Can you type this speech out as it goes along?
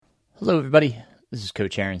Hello, everybody. This is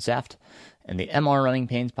Coach Aaron Saft and the MR Running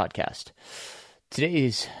Pains podcast.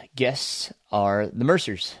 Today's guests are the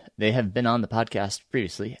Mercers. They have been on the podcast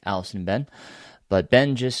previously, Allison and Ben, but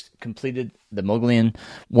Ben just completed the Mogollon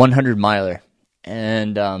 100 miler,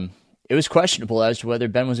 and it was questionable as to whether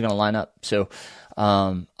Ben was going to line up. So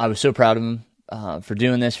I was so proud of him for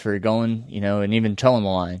doing this, for going, and even towing the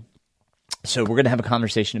line. So we're going to have a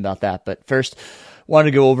conversation about that. But first, wanted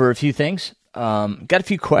to go over a few things. Got a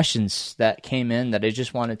few questions that came in that I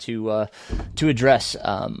just wanted to address.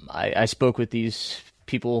 I spoke with these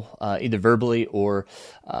people either verbally or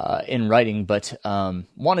in writing, but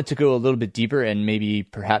wanted to go a little bit deeper and maybe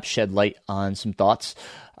perhaps shed light on some thoughts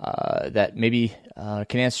that maybe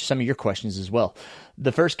can answer some of your questions as well.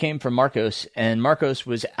 The first came from Marcos, and Marcos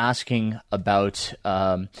was asking about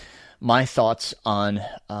my thoughts on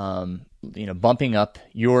bumping up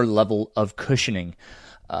your level of cushioning.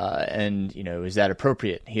 And is that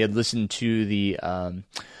appropriate? He had listened to the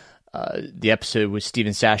episode with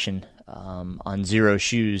Steven Sashin on Zero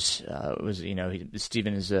Shoes.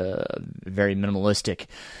 Steven is very minimalistic,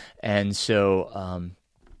 and so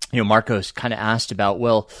Marcos kind of asked about,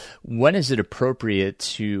 well, when is it appropriate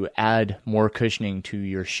to add more cushioning to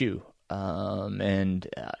your shoe? I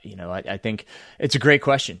think it's a great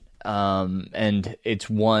question, and it's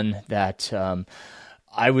one that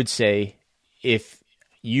I would say if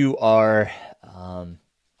you are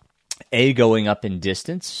going up in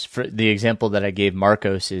distance. For the example that I gave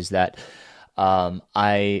Marcos is that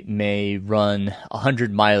I may run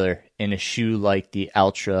 100 miler in a shoe like the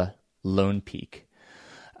Ultra Lone Peak.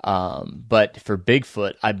 But for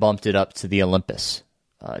Bigfoot, I bumped it up to the Olympus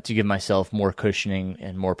to give myself more cushioning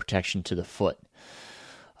and more protection to the foot.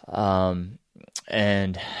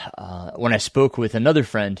 And when I spoke with another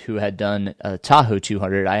friend who had done a Tahoe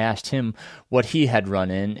 200, I asked him what he had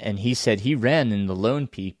run in, and he said he ran in the Lone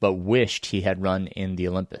Peak, but wished he had run in the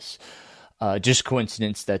Olympus. Just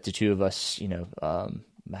coincidence that the two of us,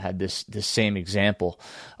 had this same example,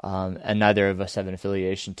 and neither of us have an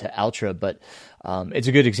affiliation to Ultra, but it's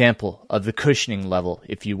a good example of the cushioning level,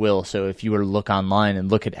 if you will. So if you were to look online and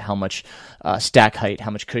look at how much stack height,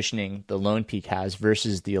 how much cushioning the Lone Peak has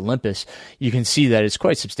versus the Olympus, you can see that it's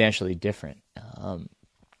quite substantially different.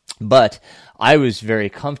 But I was very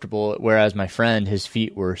comfortable, whereas my friend, his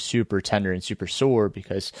feet were super tender and super sore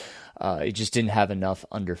because it just didn't have enough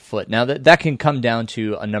underfoot. Now, that can come down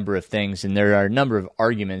to a number of things, and there are a number of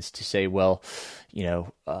arguments to say, well,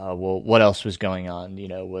 what else was going on?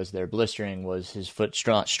 Was there blistering? Was his foot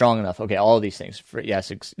strong enough? Okay, all of these things.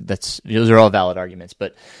 Yes, those are all valid arguments.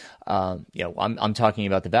 But I'm talking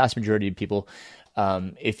about the vast majority of people.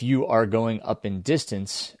 If you are going up in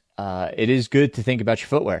distance, it is good to think about your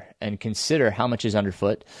footwear and consider how much is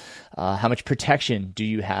underfoot, how much protection do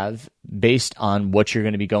you have based on what you're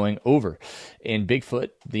going to be going over. In Bigfoot,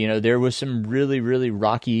 there was some really, really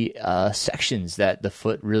rocky sections that the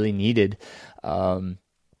foot really needed more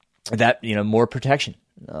protection,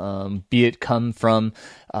 be it come from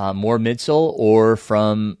more midsole or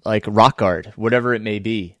from like rock guard, whatever it may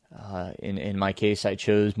be. In my case, I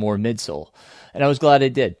chose more midsole, and I was glad I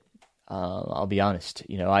did. I'll be honest.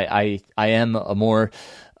 I am a more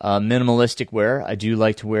minimalistic wearer. I do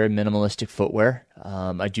like to wear minimalistic footwear.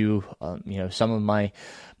 I do, some of my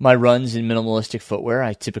runs in minimalistic footwear,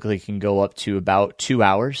 I typically can go up to about 2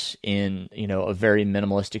 hours in, a very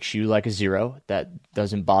minimalistic shoe like a Zero. That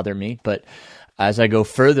doesn't bother me. But as I go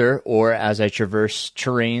further or as I traverse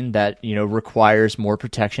terrain that, requires more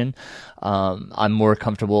protection, I'm more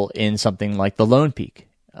comfortable in something like the Lone Peak.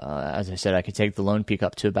 As I said, I could take the Lone Peak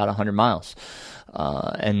up to about 100 miles.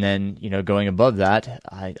 And then, going above that,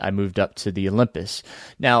 I moved up to the Olympus.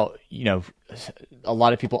 Now, a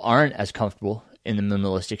lot of people aren't as comfortable in the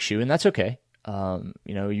minimalistic shoe, and that's okay.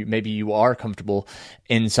 Maybe you are comfortable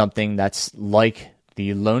in something that's like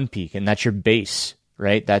the Lone Peak, and that's your base,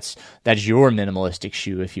 right? That's your minimalistic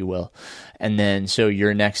shoe, if you will. And then, so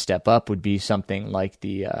your next step up would be something like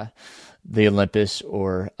the Olympus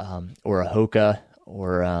or a Hoka,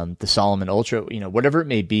 or the Solomon Ultra, whatever it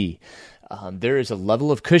may be, there is a level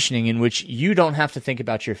of cushioning in which you don't have to think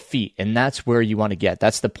about your feet, and that's where you want to get.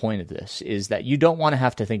 That's the point of this, is that you don't want to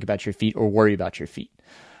have to think about your feet or worry about your feet,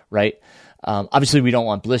 right? Obviously, we don't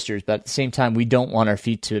want blisters, but at the same time, we don't want our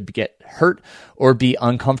feet to get hurt or be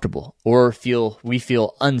uncomfortable or we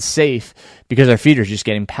feel unsafe because our feet are just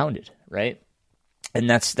getting pounded, right? And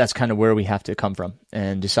that's kind of where we have to come from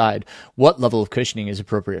and decide what level of cushioning is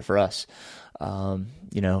appropriate for us. So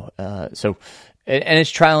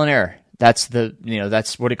it's trial and error. That's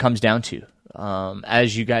what it comes down to.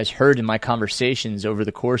 As you guys heard in my conversations over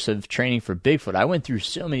the course of training for Bigfoot, I went through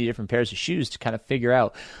so many different pairs of shoes to kind of figure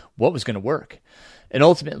out what was going to work. And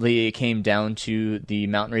ultimately, it came down to the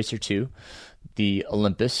Mountain Racer 2, the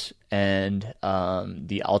Olympus, and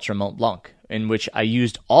the Ultra Mont Blanc, in which I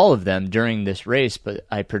used all of them during this race, but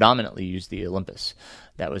I predominantly used the Olympus.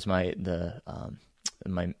 That was my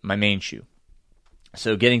main shoe.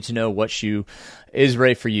 So getting to know what shoe is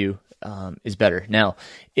right for you is better. Now,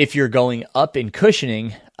 if you're going up in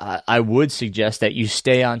cushioning, I would suggest that you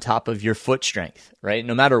stay on top of your foot strength, right?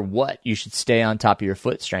 No matter what, you should stay on top of your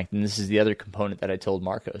foot strength. And this is the other component that I told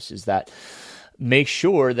Marcos, is that make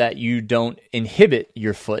sure that you don't inhibit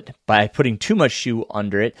your foot by putting too much shoe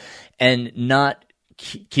under it and not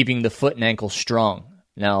keeping the foot and ankle strong.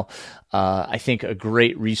 Now, I think a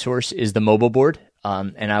great resource is the Mobo board,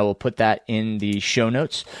 and I will put that in the show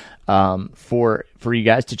notes for you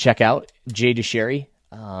guys to check out. Jay DeSherry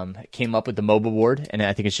came up with the Mobo board, and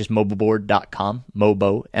I think it's just moboboard.com,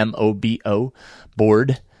 Mobo, M-O-B-O,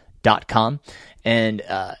 board.com. And,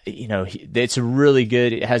 it's really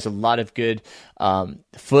good. It has a lot of good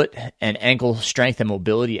foot and ankle strength and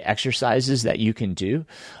mobility exercises that you can do.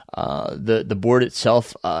 The board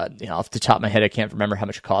itself, off the top of my head, I can't remember how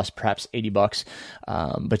much it costs, perhaps $80.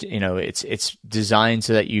 But it's designed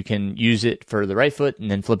so that you can use it for the right foot and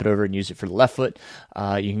then flip it over and use it for the left foot.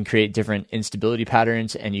 You can create different instability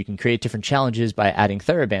patterns, and you can create different challenges by adding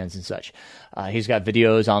TheraBands and such. He's got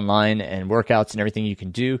videos online and workouts and everything you can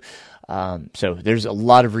do. So there's a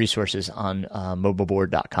lot of resources on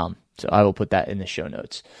moboboard.com. So I will put that in the show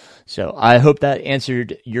notes. So I hope that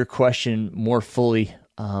answered your question more fully,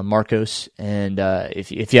 Marcos. And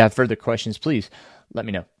if you have further questions, please let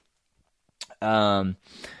me know. And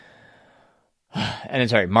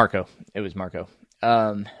sorry, Marco. It was Marco.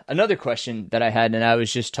 Another question that I had, and I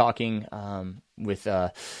was just talking with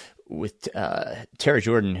Tara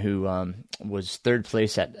Jordan, who was third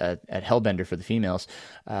place at Hellbender for the females.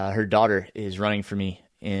 Her daughter is running for me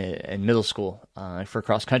in middle school for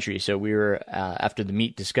cross country. So we were after the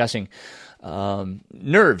meet discussing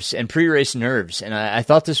nerves and pre-race nerves, and I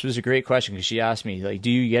thought this was a great question because she asked me, like,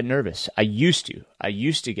 do you get nervous? I used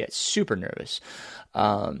to get super nervous.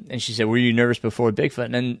 And she said, were you nervous before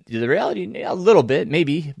Bigfoot? And the reality, a little bit,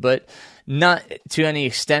 maybe, but not to any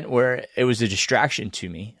extent where it was a distraction to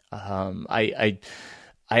me. I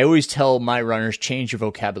always tell my runners, change your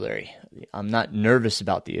vocabulary. I'm not nervous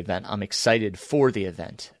about the event. I'm excited for the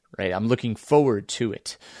event, right? I'm looking forward to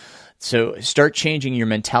it. So start changing your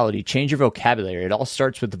mentality, change your vocabulary. It all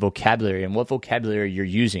starts with the vocabulary and what vocabulary you're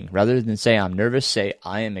using. Rather than say, I'm nervous, say,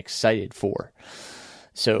 I am excited for.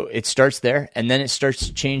 So it starts there, and then it starts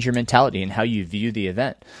to change your mentality and how you view the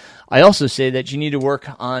event. I also say that you need to work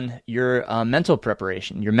on your mental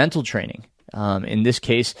preparation, your mental training. In this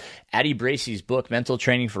case, Addie Bracey's book, Mental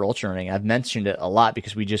Training for Ultra Running. I've mentioned it a lot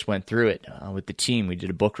because we just went through it with the team. We did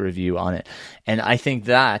a book review on it. And I think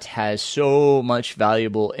that has so much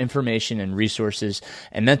valuable information and resources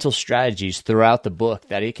and mental strategies throughout the book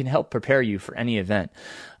that it can help prepare you for any event.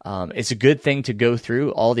 It's a good thing to go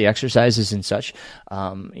through all the exercises and such,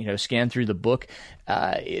 scan through the book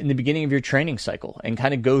in the beginning of your training cycle and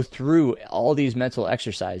kind of go through all these mental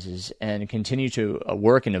exercises and continue to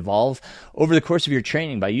work and evolve over the course of your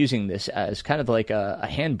training by using this as kind of like a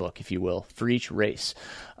handbook, if you will, for each race.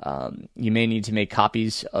 You may need to make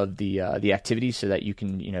copies of the activities so that you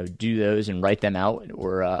can, do those and write them out,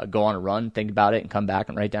 or go on a run, think about it, and come back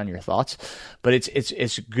and write down your thoughts. But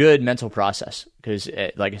it's a good mental process because,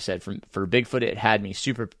 like I said, for Bigfoot, it had me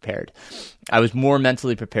super prepared. I was more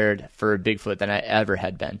mentally prepared for Bigfoot than I ever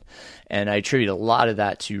had been, and I attribute a lot of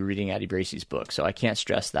that to reading Addie Bracey's book. So I can't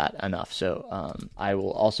stress that enough. So I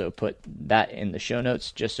will also put that in the show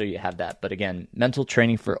notes just so you have that. But again, Mental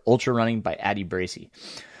Training for Ultra Running by Addie Bracey.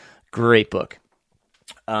 Great book.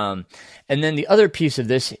 And then the other piece of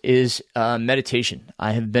this is meditation.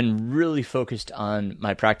 I have been really focused on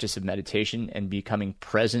my practice of meditation and becoming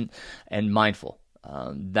present and mindful.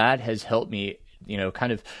 That has helped me,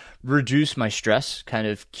 kind of reduce my stress, kind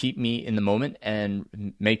of keep me in the moment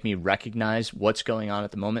and make me recognize what's going on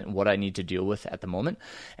at the moment and what I need to deal with at the moment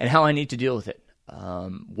and how I need to deal with it.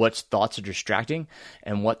 What thoughts are distracting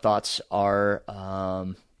and what thoughts are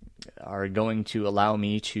going to allow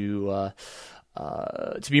me to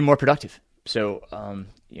be more productive. So,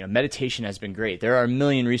 meditation has been great. There are a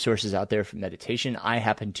million resources out there for meditation. I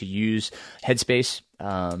happen to use Headspace.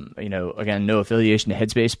 Again, no affiliation to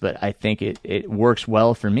Headspace, but I think it works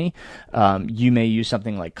well for me. You may use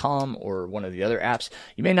something like Calm or one of the other apps.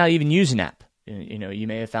 You may not even use an app. You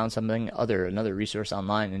may have found another resource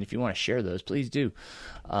online. And if you want to share those, please do.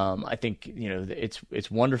 I think,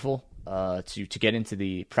 it's wonderful to get into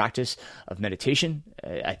the practice of meditation.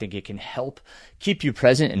 I think it can help keep you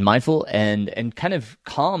present and mindful and kind of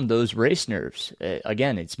calm those race nerves.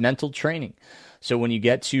 Again, it's mental training. So when you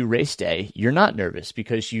get to race day, you're not nervous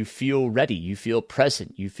because you feel ready, you feel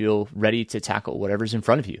present, you feel ready to tackle whatever's in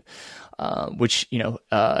front of you, which,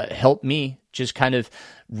 helped me just kind of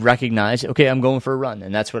recognize, okay, I'm going for a run.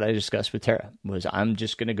 And that's what I discussed with Tara, was I'm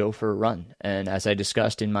just going to go for a run. And as I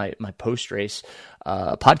discussed in my post-race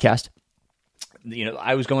podcast,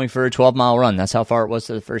 I was going for a 12-mile run. That's how far it was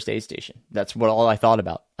to the first aid station. That's all I thought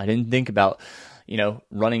about. I didn't think about,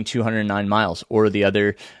 running 209 miles or the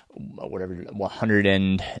other,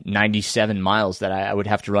 197 miles that I would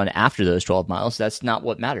have to run after those 12 miles. That's not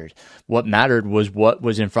what mattered. What mattered was what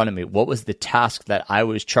was in front of me. What was the task that I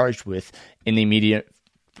was charged with in the immediate,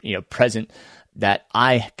 present, that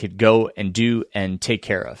I could go and do and take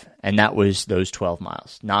care of. And that was those 12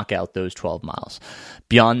 miles, knock out those 12 miles.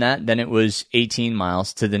 Beyond that, then it was 18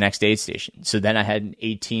 miles to the next aid station. So then I had an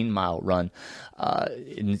 18-mile run.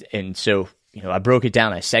 And so, I broke it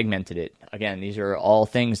down. I segmented it. Again, these are all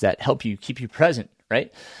things that help you keep you present,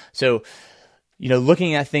 right? So,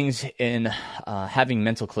 looking at things in having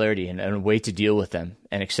mental clarity and a way to deal with them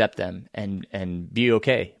and accept them and be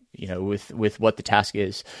okay, with what the task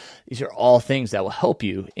is. These are all things that will help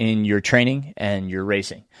you in your training and your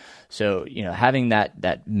racing. So, having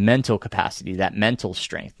that mental capacity, that mental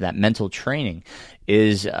strength, that mental training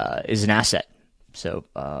is an asset. So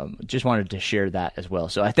just wanted to share that as well.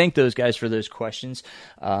 So I thank those guys for those questions.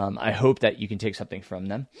 I hope that you can take something from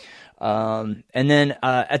them. And then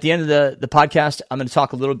at the end of the podcast, I'm going to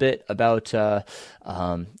talk a little bit about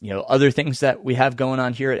other things that we have going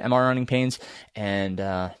on here at MR Running Pains, and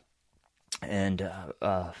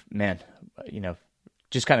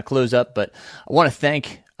just kind of close up. But I want to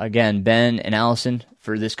thank again Ben and Allison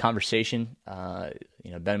for this conversation.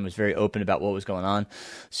 Ben was very open about what was going on.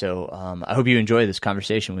 So I hope you enjoy this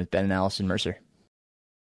conversation with Ben and Allison Mercer.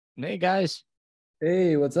 Hey, guys.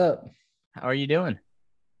 Hey, what's up? How are you doing?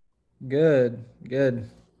 Good.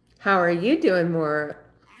 How are you doing more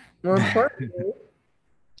importantly?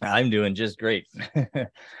 I'm doing just great.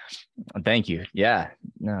 Thank you. Yeah,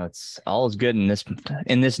 no, it's all is good in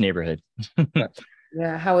this neighborhood.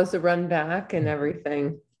 Yeah. How was the run back and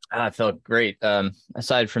everything? I felt great.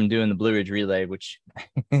 Aside from doing the Blue Ridge Relay, which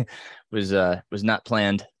was not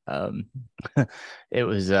planned. It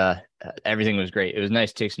was everything was great. It was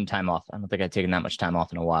nice to take some time off. I don't think I'd taken that much time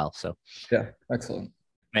off in a while. So yeah, excellent.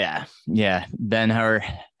 Yeah. Ben,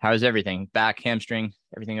 how's everything? Back, hamstring,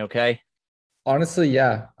 everything okay? Honestly,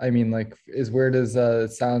 yeah. I mean, like, as weird as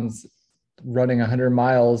it sounds, running 100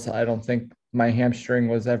 miles, I don't think my hamstring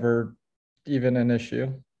was ever even an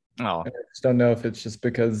issue. Oh, I just don't know if it's just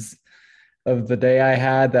because of the day I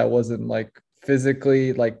had that wasn't like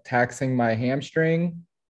physically like taxing my hamstring,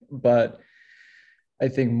 but I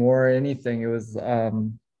think more anything, it was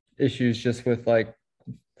issues just with like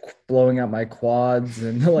blowing out my quads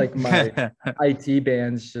and like my IT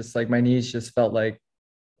bands, just like my knees just felt like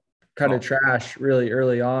kind of trash really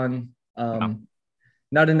early on.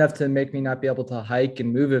 Not enough to make me not be able to hike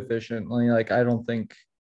and move efficiently. Like, I don't think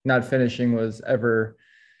not finishing was ever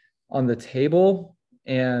on the table,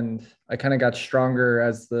 and I kind of got stronger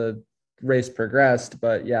as the race progressed.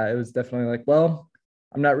 But yeah, it was definitely like, well,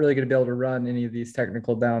 I'm not really going to be able to run any of these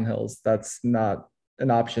technical downhills. That's not an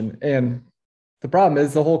option. And the problem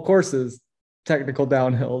is the whole course is technical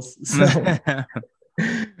downhills. So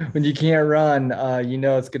when you can't run,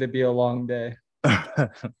 it's going to be a long day.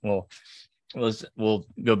 Well, we'll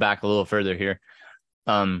go back a little further here.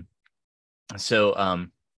 So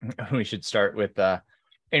we should start with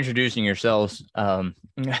introducing yourselves.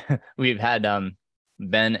 We've had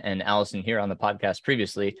Ben and Allison here on the podcast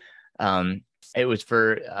previously. It was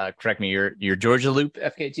for correct me, your Georgia Loop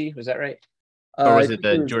FKT, was that right? Or was it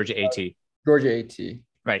the Georgia AT? Georgia AT.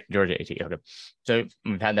 Right, Georgia AT. Okay. So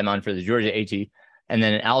we've had them on for the Georgia AT. And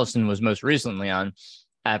then Allison was most recently on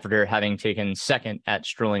after having taken second at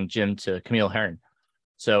Strolling Gym to Camille Herron.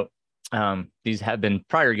 So these have been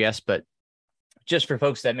prior guests, but just for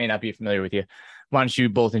folks that may not be familiar with you, why don't you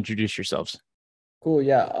both introduce yourselves? Cool.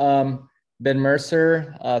 Yeah. Ben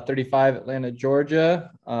Mercer, 35, Atlanta, Georgia.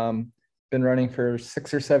 Been running for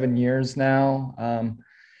 6 or 7 years now.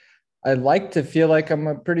 I like to feel like I'm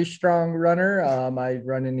a pretty strong runner. I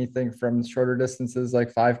run anything from shorter distances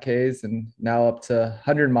like 5Ks and now up to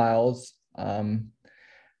 100 miles.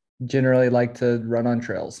 Generally like to run on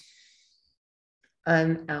trails.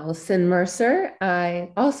 I'm Allison Mercer.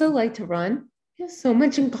 I also like to run. We have so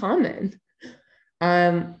much in common.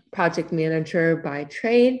 I'm project manager by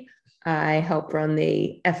trade. I help run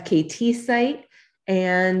the FKT site,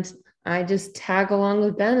 and I just tag along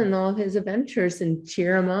with Ben in all of his adventures and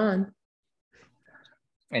cheer him on.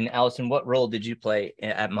 And Allison, what role did you play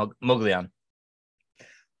at Mogollon?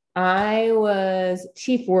 I was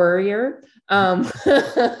chief warrior.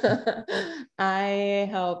 I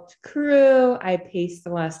helped crew. I paced the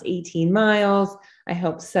last 18 miles. I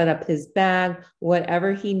helped set up his bag,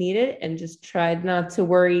 whatever he needed, and just tried not to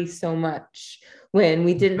worry so much when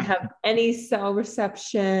we didn't have any cell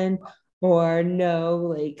reception or know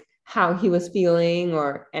like how he was feeling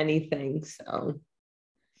or anything. So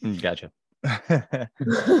Gotcha. I'm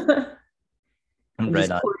Right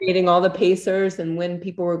just on. coordinating all the pacers and when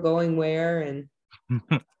people were going where and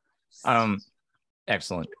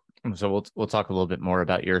Excellent. So we'll talk a little bit more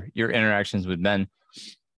about your interactions with Ben.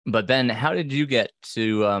 But Ben, how did you get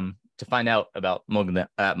to find out about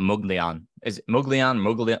Mogollon? Is it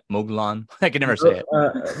Mogollon? I can never say it.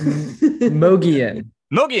 Mogian.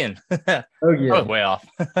 Mogollon. I was way off.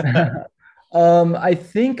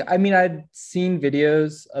 I mean, I'd seen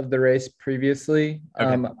videos of the race previously.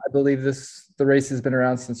 Okay. I believe the race has been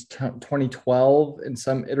around since 2012 in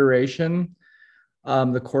some iteration.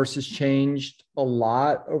 The course has changed a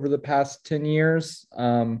lot over the past 10 years.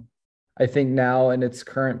 I think now in its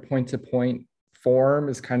current point-to-point form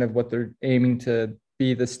is kind of what they're aiming to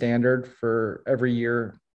be the standard for every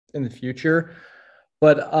year in the future.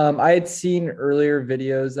 But I had seen earlier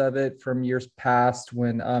videos of it from years past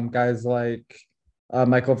when guys like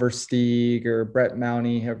Michael Versteeg or Brett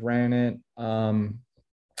Mowney have ran it.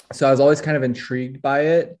 So I was always kind of intrigued by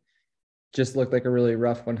it. Just looked like a really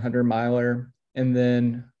rough 100 miler. And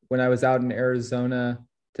then when I was out in Arizona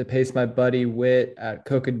to pace my buddy Whit at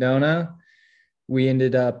Cocodona, we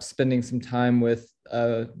ended up spending some time with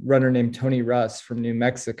a runner named Tony Russ from New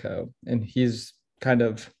Mexico. And he's kind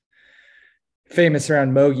of famous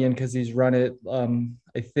around Mogollon because he's run it,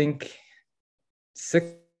 I think, 6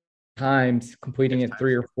 times, completing it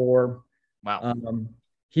 3 or 4. Wow.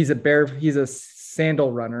 He's a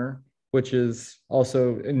sandal runner, which is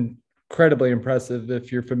also incredibly impressive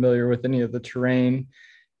if you're familiar with any of the terrain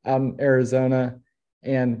out in Arizona.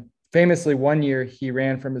 And famously, one year he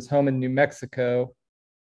ran from his home in New Mexico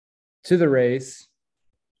to the race,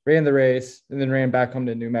 ran the race, and then ran back home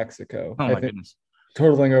to New Mexico. Oh my goodness.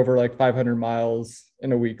 Totaling over like 500 miles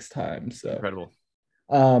in a week's time. So incredible.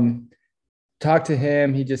 Talked to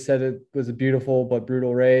him. He just said it was a beautiful but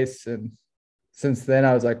brutal race. And since then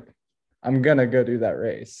I was like, I'm going to go do that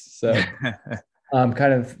race. So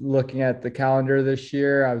kind of looking at the calendar this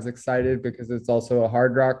year, I was excited because it's also a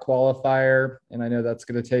hard rock qualifier. And I know that's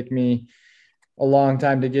going to take me a long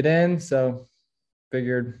time to get in. So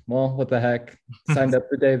figured, well, what the heck, signed up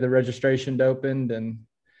the day the registration opened, and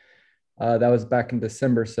that was back in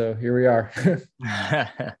December. So here we are.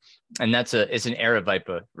 And it's an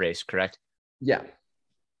Aravaipa race, correct? Yeah.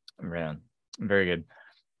 Right on. Very good.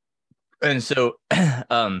 And so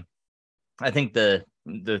I think the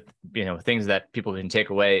things that people can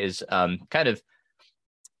take away is kind of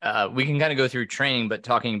we can kind of go through training, but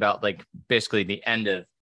talking about like basically the end of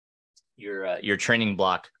your training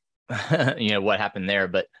block, what happened there.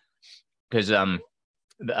 But because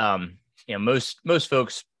most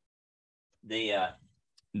folks, they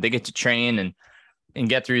get to train and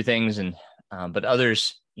get through things, and but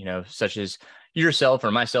others, such as yourself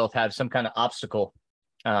or myself, have some kind of obstacle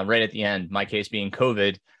right at the end. My case being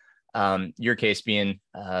COVID, your case being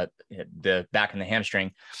the back and the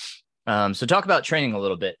hamstring. So talk about training a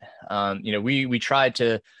little bit. We tried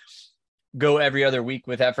to go every other week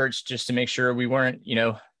with efforts just to make sure we weren't,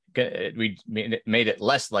 we made it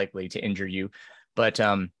less likely to injure you. But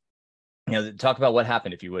talk about what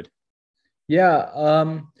happened, if you would. Yeah.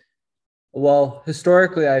 Well,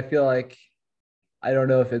 historically, I feel like, I don't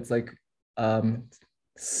know if it's like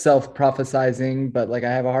self-prophesizing, but like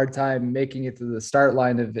I have a hard time making it to the start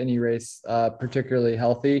line of any race, particularly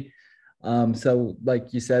healthy. So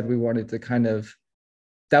like you said, we wanted to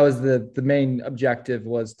that was the main objective,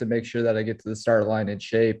 was to make sure that I get to the start line in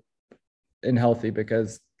shape and healthy,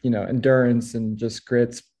 because, endurance and just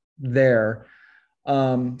grit's there.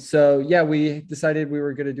 So yeah, we decided we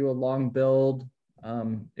were going to do a long build.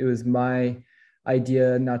 It was my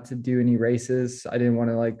idea not to do any races. I didn't want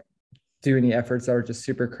to do any efforts that were just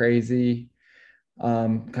super crazy.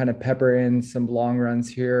 Kind of pepper in some long runs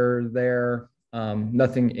here or there.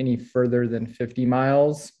 Nothing any further than 50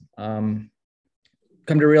 miles. Come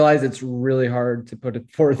to realize it's really hard to put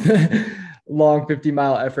forth long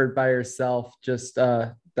 50-mile effort by yourself. Just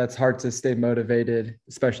that's hard to stay motivated,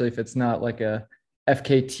 especially if it's not like a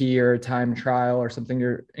FKT or a time trial or something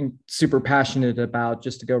you're super passionate about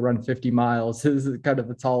just to go run 50 miles is kind of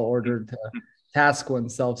a tall order to task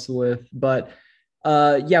oneself with. But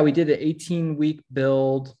yeah, we did an 18-week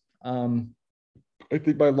build. I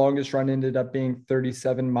think my longest run ended up being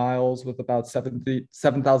 37 miles with about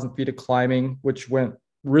 7,000 feet of climbing, which went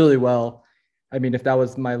really well. I mean, if that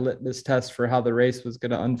was my litmus test for how the race was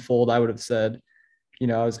going to unfold, I would have said,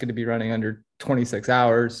 I was going to be running under 26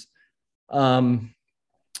 hours. Um,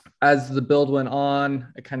 as the build went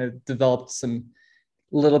on, I kind of developed some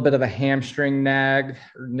little bit of a hamstring nag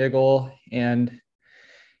or niggle, and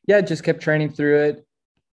yeah, just kept training through it.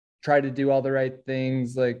 Tried to do all the right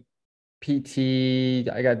things like PT.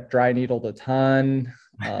 I got dry needled a ton,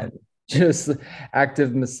 just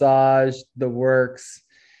active massage, the works.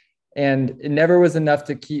 And it never was enough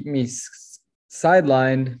to keep me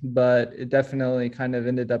sidelined, but it definitely kind of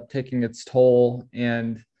ended up taking its toll.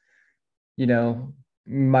 And,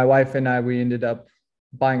 my wife and I, we ended up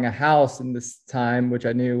buying a house in this time, which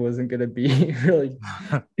I knew wasn't going to be really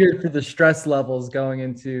good for the stress levels going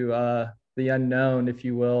into the unknown, if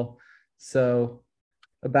you will. So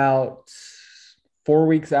about 4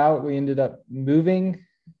 weeks out, we ended up moving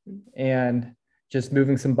and just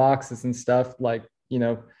moving some boxes and stuff, like,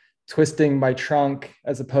 twisting my trunk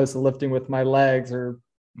as opposed to lifting with my legs, or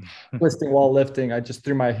twisting while lifting. I just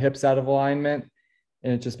threw my hips out of alignment,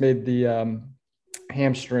 and it just made the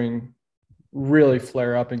hamstring really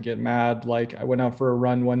flare up and get mad. Like, I went out for a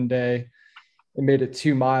run one day and made it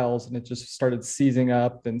 2 miles, and it just started seizing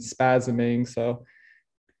up and spasming. So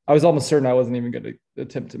I was almost certain I wasn't even going to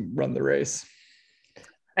attempt to run the race.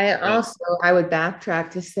 I would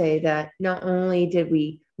backtrack to say that not only did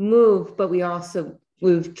we move, but we also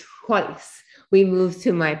moved twice. We moved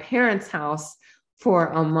to my parents' house for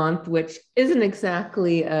a month, which isn't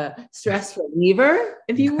exactly a stress reliever,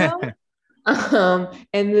 if you will.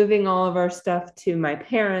 And moving all of our stuff to my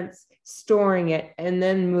parents, storing it, and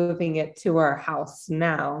then moving it to our house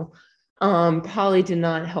now, probably did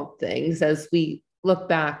not help things as we look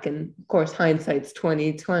back. And of course, hindsight's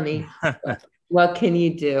 2020. What can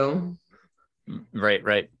you do?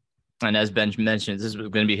 Right. And as Ben mentioned, this was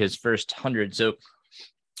going to be his first 100. So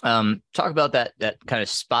talk about that kind of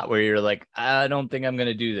spot where you're like, I don't think I'm going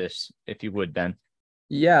to do this, if you would, Ben.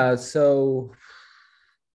 Yeah. So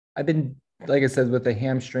I've been, like I said, with the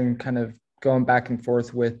hamstring, kind of going back and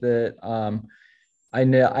forth with it. I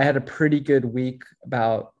know I had a pretty good week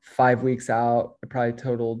about 5 weeks out. I probably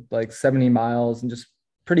totaled like 70 miles and just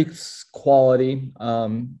pretty quality.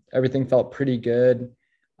 Everything felt pretty good.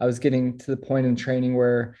 I was getting to the point in training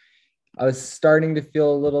where I was starting to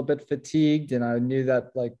feel a little bit fatigued, and I knew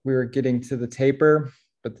that like we were getting to the taper,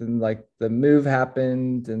 but then like the move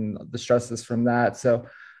happened and the stresses from that. So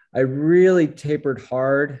I really tapered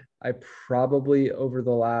hard. I probably over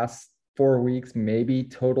the last 4 weeks maybe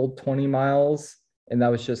totaled 20 miles, and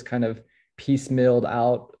that was just kind of piecemealed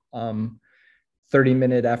out,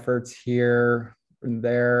 30-minute efforts here and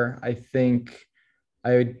there. I think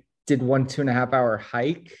I did 2.5 hour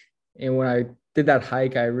hike, and when I did that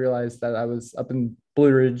hike, I realized that I was up in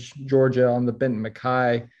Blue Ridge, Georgia, on the Benton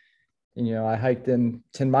MacKay, and I hiked in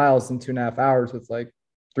 10 miles in 2.5 hours with like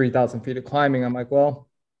 3,000 feet of climbing. I'm like, well,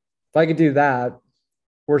 if I could do that,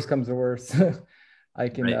 worst comes to worst, I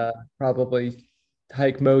can probably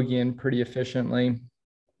hike Mogollon pretty efficiently.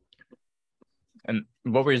 And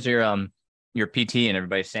what was your PT and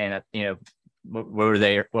everybody saying that, what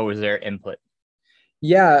was their input?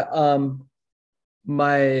 Yeah.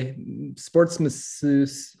 My sports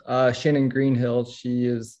masseuse, Shannon Greenhill, she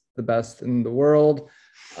is the best in the world.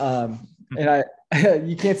 And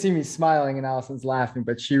you can't see me smiling and Allison's laughing,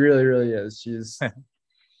 but she really, really is. She's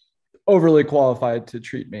overly qualified to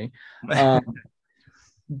treat me.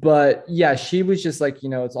 But yeah, she was just like,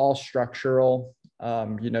 it's all structural.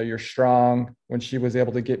 You're strong. When she was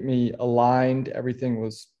able to get me aligned, everything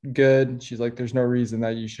was good. She's like, there's no reason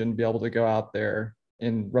that you shouldn't be able to go out there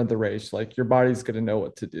and run the race. Like, your body's going to know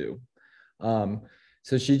what to do.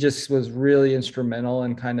 So she just was really instrumental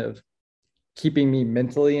in kind of keeping me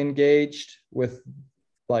mentally engaged with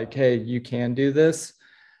like, hey, you can do this.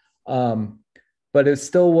 But it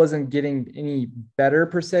still wasn't getting any better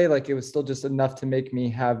per se. Like, it was still just enough to make me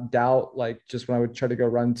have doubt. Like, just when I would try to go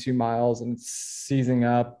run 2 miles and seizing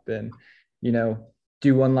up and,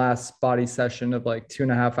 do one last body session of like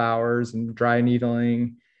 2.5 hours and dry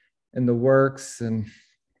needling in the works. And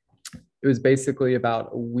it was basically about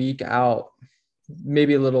a week out,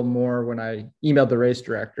 maybe a little more, when I emailed the race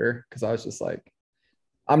director, because I was just like,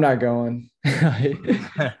 I'm not going.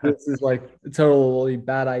 This is like a totally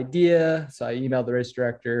bad idea. So I emailed the race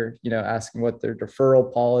director, asking what their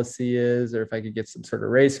deferral policy is or if I could get some sort of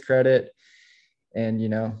race credit. And,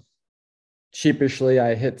 sheepishly,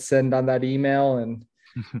 I hit send on that email and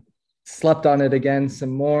slept on it again some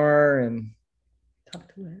more. And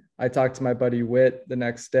I talked to my buddy Whit the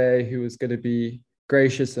next day, who was going to be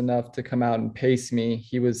gracious enough to come out and pace me.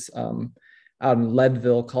 He was out in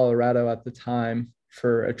Leadville, Colorado at the time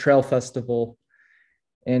for a trail festival.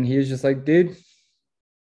 And he was just like, dude,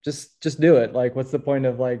 just do it. Like, what's the point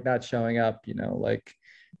of like not showing up? Like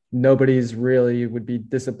nobody's really would be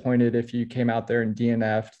disappointed if you came out there and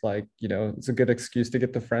DNF'd. Like, it's a good excuse to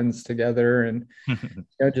get the friends together and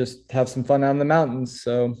just have some fun out in the mountains.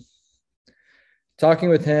 So talking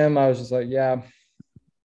with him, I was just like, yeah,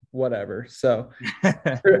 whatever. So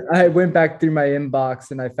I went back through my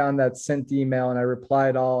inbox and I found that sent email and I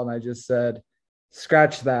replied all and I just said,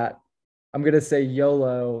 scratch that. I'm going to say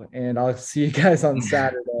YOLO and I'll see you guys on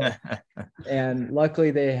Saturday. And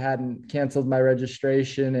luckily they hadn't canceled my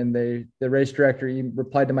registration and the race director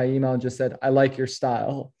replied to my email and just said, I like your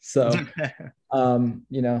style. So,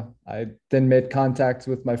 I then made contact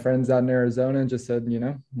with my friends out in Arizona and just said,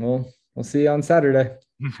 we'll see you on Saturday.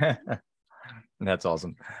 That's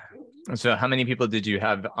awesome. So how many people did you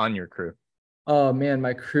have on your crew? Oh man,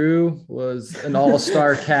 my crew was an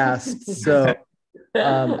all-star cast. So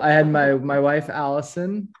I had my wife,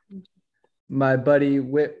 Allison, my buddy,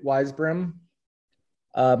 Whit Weisbrim,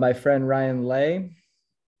 my friend, Ryan Lay.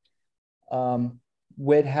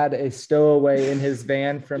 Whit had a stowaway in his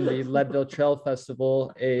van from the Leadville Trail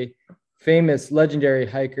Festival, a famous legendary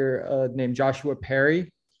hiker named Joshua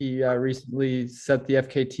Perry. He recently set the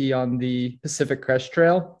FKT on the Pacific Crest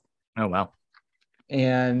Trail. Oh, wow.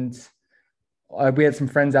 And we had some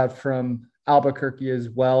friends out from Albuquerque as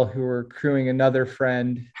well who were crewing another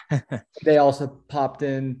friend. They also popped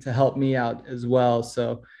in to help me out as well.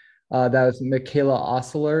 So that was Michaela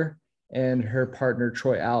Osler and her partner,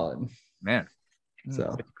 Troy Allen. Man.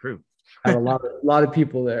 So crew. Had a lot of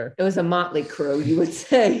people there. It was a motley crew, you would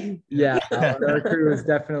say. Yeah, our crew was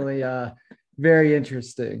definitely very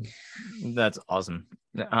interesting. That's awesome.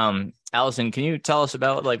 Allison, can you tell us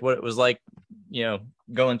about like what it was like,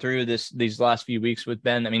 going through these last few weeks with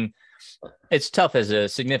Ben? I mean, it's tough as a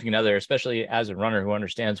significant other, especially as a runner who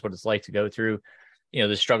understands what it's like to go through,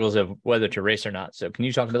 the struggles of whether to race or not. So can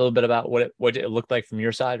you talk a little bit about what it looked like from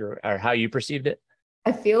your side or how you perceived it?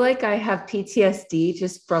 I feel like I have PTSD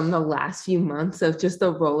just from the last few months of just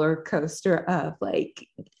the roller coaster of like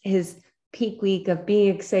his peak week of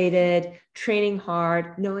being excited, training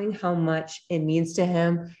hard, knowing how much it means to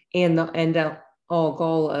him and the end all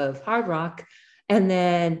goal of Hard Rock. And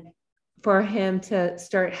then for him to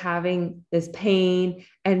start having this pain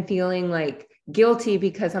and feeling like guilty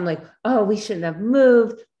because I'm like, oh, we shouldn't have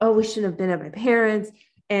moved. Oh, we shouldn't have been at my parents.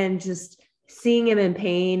 And just seeing him in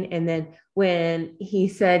pain. And then when he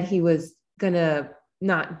said he was going to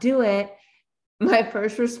not do it, my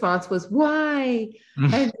first response was, why?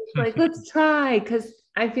 And like, let's try. Because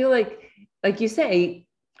I feel like you say,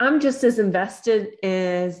 I'm just as invested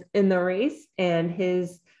as in the race and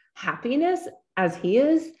his happiness as he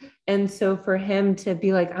is. And so for him to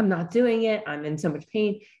be like, I'm not doing it, I'm in so much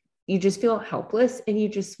pain, you just feel helpless and you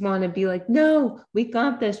just want to be like, no, we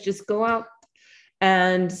got this, just go out.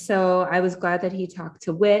 And so I was glad that he talked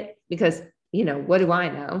to Whit because, what do I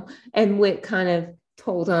know? And Whit kind of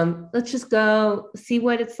told him, let's just go see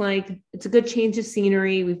what it's like. It's a good change of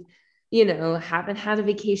scenery. We've, haven't had a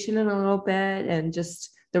vacation in a little bit and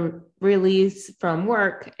just the release from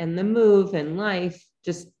work and the move and life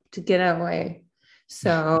just to get away.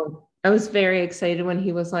 So I was very excited when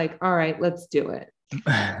he was like, all right, let's do it.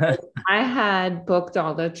 I had booked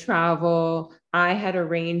all the travel. I had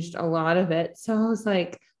arranged a lot of it. So I was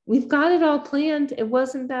like, we've got it all planned. It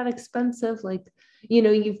wasn't that expensive. Like,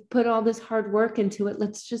 you've put all this hard work into it.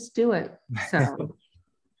 Let's just do it. So,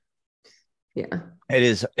 yeah.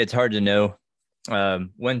 It's hard to know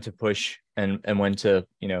when to push and when to,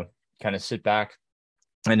 kind of sit back.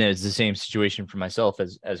 And it's the same situation for myself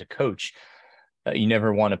as a coach. You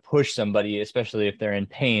never want to push somebody, especially if they're in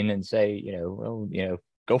pain and say,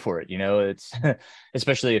 go for it. It's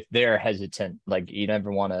especially if they're hesitant, like I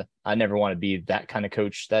never want to be that kind of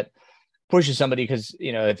coach that pushes somebody. Cause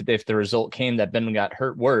if the result came that Ben got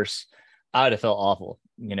hurt worse, I would have felt awful,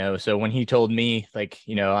 So when he told me like,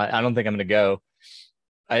 I don't think I'm going to go,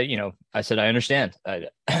 I said, I understand.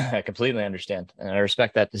 I completely understand. And I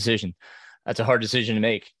respect that decision. That's a hard decision to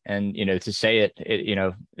make. And, to say it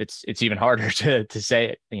it's even harder to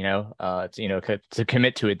say it, to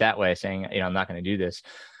commit to it that way, saying, I'm not going to do this.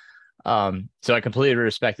 So I completely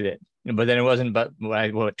respected it. But then it wasn't but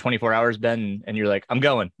what 24 hours, Ben, and you're like, I'm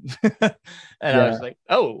going. And I Yeah. was like,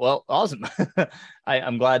 oh, well, awesome.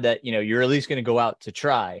 I'm glad that, you're at least going to go out to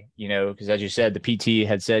try, because as you said, the PT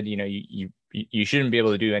had said, you shouldn't be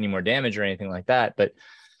able to do any more damage or anything like that. But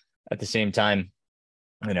at the same time,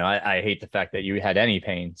 I hate the fact that you had any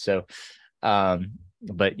pain. So,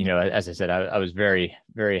 but as I said, I was very,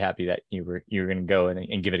 very happy that you were going to go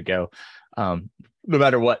and give it a go, no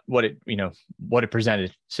matter what what it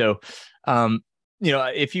presented. So,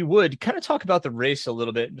 if you would kind of talk about the race a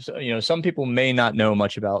little bit. So, some people may not know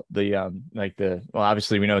much about the well,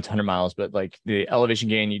 obviously we know it's 100 miles, but like the elevation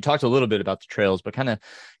gain. You talked a little bit about the trails, but kind of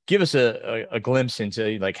give us a glimpse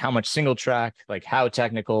into like how much single track, like how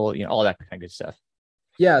technical, all that kind of good stuff.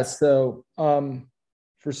 Yeah. So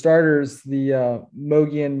for starters, the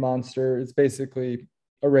Mogollon Monster is basically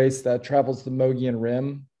a race that travels the Mogollon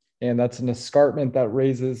Rim, and that's an escarpment that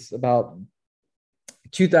raises about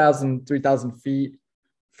 2,000, 3,000 feet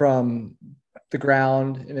from the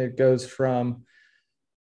ground, and it goes from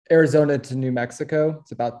Arizona to New Mexico.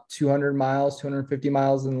 It's about 200 miles, 250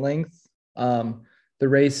 miles in length. The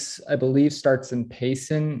race, I believe, starts in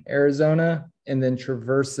Payson, Arizona, and then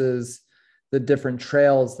traverses the different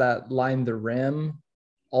trails that line the rim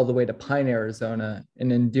all the way to Pine, Arizona.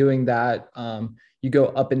 And in doing that, you go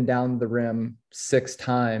up and down the rim 6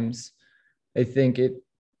 times. I think it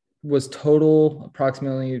was total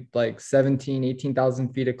approximately like 17,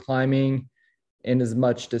 18,000 feet of climbing and as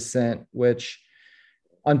much descent, which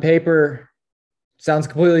on paper sounds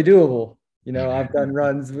completely doable. I've done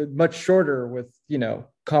runs with much shorter with,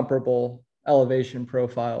 comparable elevation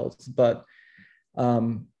profiles, but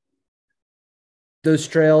those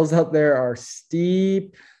trails out there are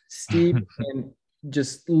steep, and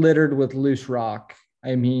just littered with loose rock.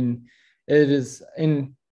 I mean, it is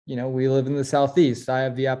we live in the Southeast. I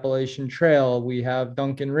have the Appalachian Trail. We have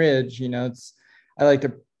Duncan Ridge. I like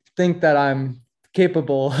to think that I'm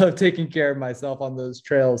capable of taking care of myself on those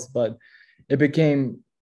trails, but it became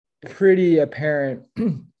pretty apparent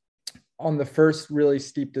on the first really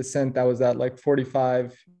steep descent that was at like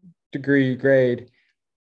 45-degree grade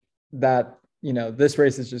that, this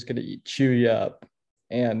race is just going to chew you up.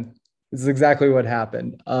 And this is exactly what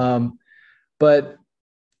happened. But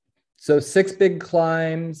so 6 big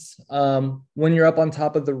climbs. When you're up on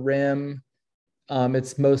top of the rim,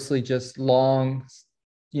 it's mostly just long.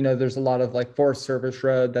 There's a lot of like Forest Service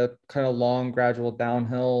road, that kind of long, gradual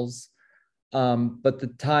downhills. But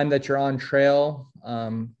the time that you're on trail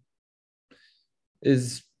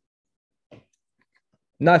is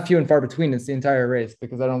not few and far between. It's the entire race,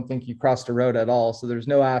 because I don't think you crossed a road at all. So there's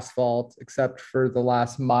no asphalt except for the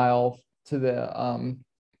last mile to the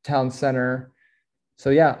town center.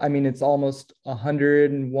 So yeah, I mean, it's almost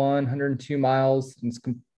 101, 102 miles, and it's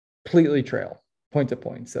completely trail, point to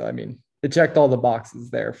point. So I mean, it checked all the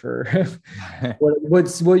boxes there for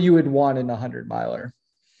what you would want in a 100-miler.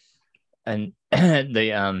 And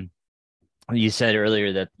you said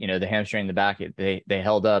earlier that the hamstring in the back, they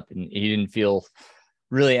held up, and you didn't feel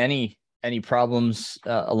really any problems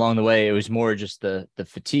along the way. It was more just the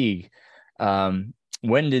fatigue.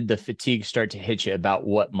 When did the fatigue start to hit you? About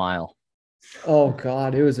what mile? Oh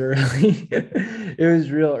God, it was early. It was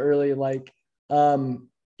real early. Like,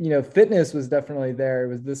 fitness was definitely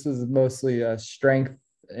there. This was mostly a strength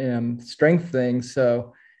thing.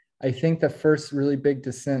 So I think the first really big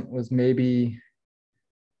descent was maybe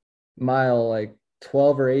mile like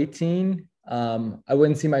 12 or 18. I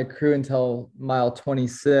wouldn't see my crew until mile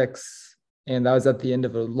 26, and that was at the end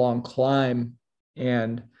of a long climb.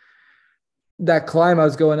 And that climb I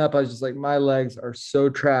was going up, I was just like, my legs are so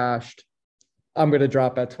trashed. I'm going to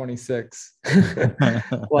drop at 26.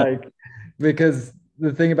 Like, because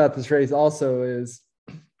the thing about this race also is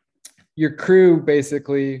your crew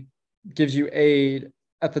basically gives you aid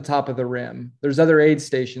at the top of the rim. There's other aid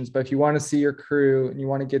stations, but if you want to see your crew and you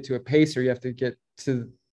want to get to a pacer, you have to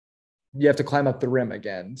climb up the rim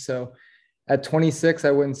again. So at 26,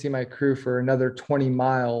 I wouldn't see my crew for another 20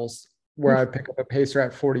 miles, where I pick up a pacer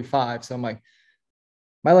at 45. So I'm like,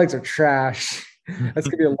 my legs are trash. That's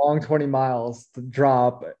gonna be a long 20 miles to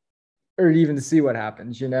drop, or even to see what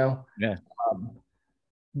happens, Yeah.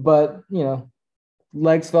 But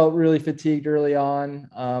legs felt really fatigued early on.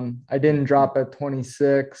 I didn't drop at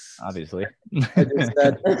 26. Obviously. I just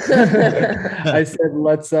said,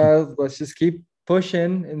 let's just keep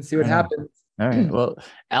pushing and see what happens. All right. Well,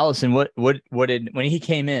 Allison, what did, when he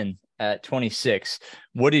came in at 26,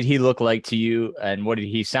 what did he look like to you, and what did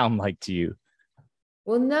he sound like to you?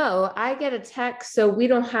 Well, no, I get a text, so we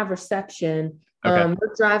don't have reception Okay.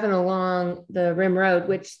 We're driving along the rim road,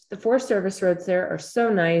 which the Forest Service roads there are so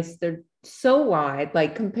nice. They're so wide,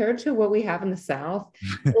 like compared to what we have in the South,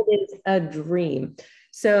 it is a dream.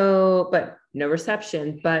 So, but no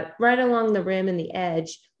reception. But right along the rim and the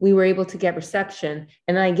edge, we were able to get reception.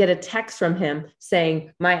 And I get a text from him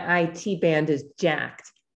saying, my IT band is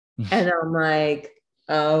jacked. And I'm like,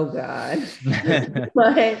 oh God.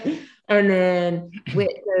 But, and then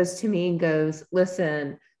Whit goes to me and goes,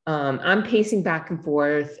 listen, I'm pacing back and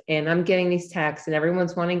forth and I'm getting these texts and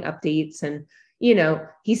everyone's wanting updates. And,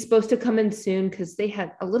 he's supposed to come in soon because they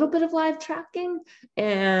had a little bit of live tracking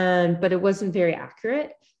but it wasn't very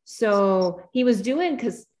accurate. So he was doing,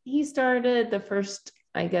 because he started the first,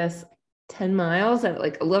 I guess, 10 miles at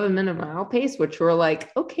like 11-minute mile pace, which we're like,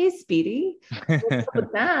 okay, Speedy, what's up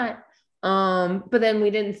with that? But then we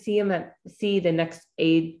didn't see the next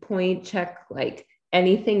aid point check, like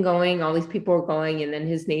anything going. All these people are going, and then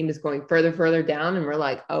his name is going further down, and we're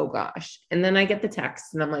like, oh gosh. And then I get the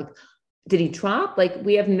text, and I'm like, did he drop? Like,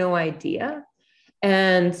 we have no idea.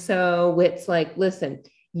 And so it's like, listen,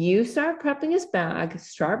 you start prepping his bag,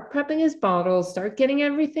 start prepping his bottles, start getting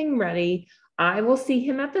everything ready. I will see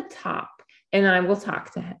him at the top and I will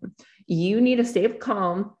talk to him. You need to stay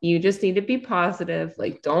calm. You just need to be positive.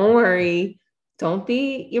 Like, don't worry. Don't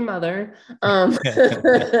be your mother.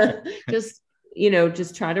 Just,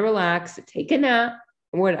 just try to relax, take a nap,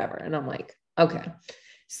 whatever. And I'm like, okay.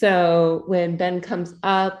 So when Ben comes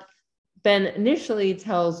up, Ben initially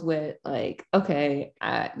tells Whit, like, okay,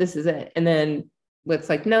 this is it. And then Whit's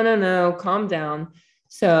like, no, calm down.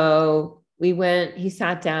 So we went, he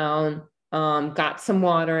sat down, got some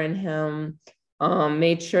water in him,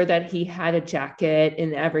 made sure that he had a jacket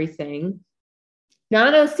and everything.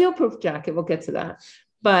 Not a seal-proof jacket, we'll get to that.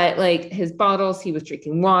 But like his bottles, he was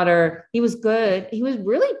drinking water. He was good. He was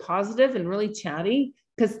really positive and really chatty,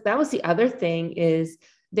 because that was the other thing is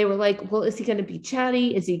they were like, well, is he going to be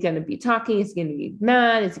chatty? Is he going to be talking? Is he going to be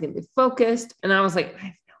mad? Is he going to be focused? And I was like, I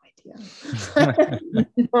have no idea.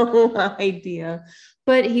 No idea.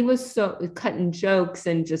 But he was so cutting jokes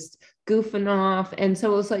and just goofing off. And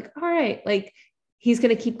so it was like, all right, like he's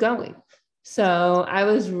going to keep going. So I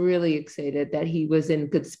was really excited that he was in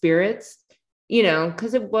good spirits,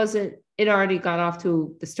 because it already got off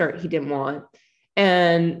to the start he didn't want.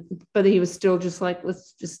 But he was still just like,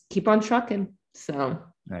 let's just keep on trucking. So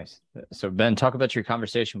nice. So Ben, talk about your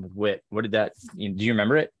conversation with Whit. What did that, do you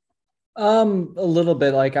remember it? A little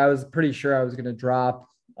bit. Like, I was pretty sure I was gonna drop.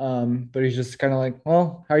 But he's just kind of like,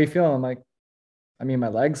 well, how are you feeling? I'm like, I mean, my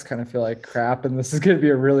legs kind of feel like crap, and this is gonna be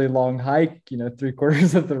a really long hike,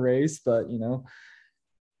 3/4 of the race, but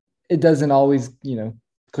it doesn't always,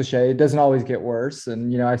 cliche, it doesn't always get worse.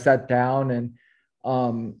 And I sat down, and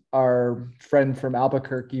our friend from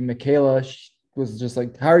Albuquerque, Michaela, was just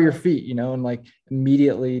like, how are your feet? And like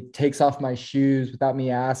immediately takes off my shoes without me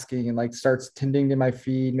asking, and like starts tending to my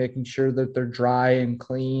feet, making sure that they're dry and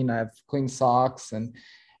clean. I have clean socks, and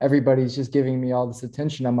everybody's just giving me all this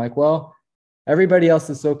attention. I'm like, well, everybody else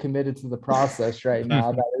is so committed to the process right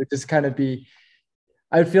now that it would just kind of be,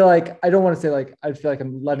 I feel like, I don't want to say like, I feel like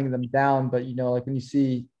I'm letting them down, but like when you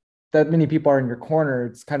see that many people are in your corner,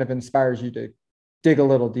 it's kind of inspires you to dig a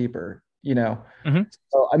little deeper. Mm-hmm.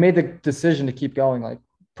 So I made the decision to keep going like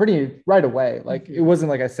pretty right away. Like it wasn't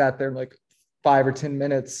like I sat there like 5 or 10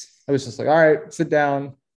 minutes. I was just like, all right, sit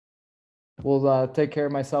down. We'll take care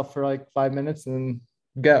of myself for like 5 minutes and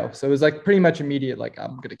go. So it was like pretty much immediate. Like,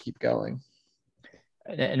 I'm going to keep going.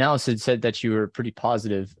 And Alice had said that you were pretty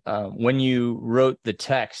positive. When you wrote the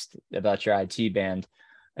text about your IT band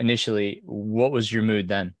initially, what was your mood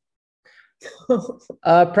then?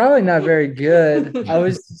 Probably not very good. I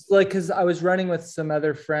was like, because I was running with some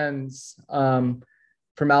other friends from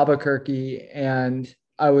Albuquerque, and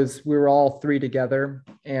we were all three together,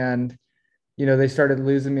 and they started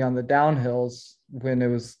losing me on the downhills when it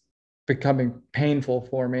was becoming painful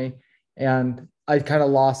for me, and I kind of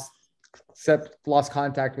lost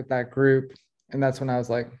contact with that group. And that's when I was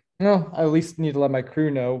like, no, I at least need to let my crew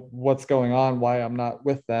know what's going on, why I'm not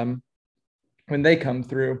with them when they come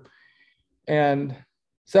through. And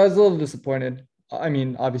so I was a little disappointed. I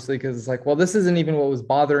mean, obviously, because it's like, well, this isn't even what was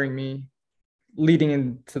bothering me leading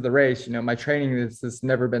into the race. My training has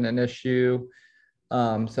never been an issue.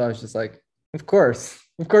 So I was just like, of course,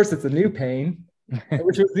 it's a new pain,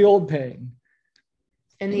 which was the old pain.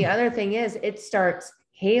 And the other thing is, it starts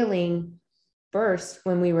hailing first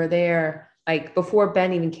when we were there, like before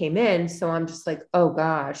Ben even came in. So I'm just like, oh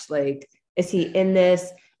gosh, like, is he in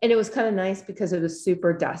this? And it was kind of nice because it was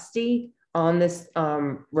super dusty on this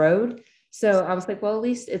road. So I was like, well, at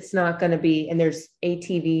least it's not going to be, and there's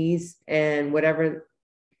ATVs and whatever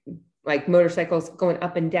like motorcycles going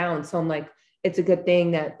up and down. So I'm like, it's a good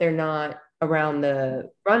thing that they're not around the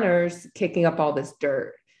runners kicking up all this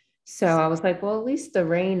dirt. So I was like, well, at least the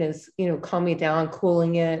rain is, calming it down,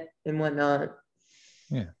 cooling it and whatnot.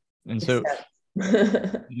 Yeah. And so,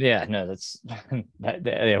 yeah, no, that's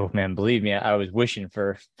oh, man, believe me, I was wishing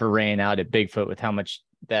for rain out at Bigfoot with how much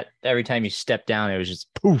that every time you step down, it was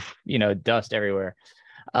just poof, dust everywhere.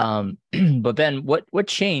 But then what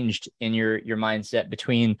changed in your mindset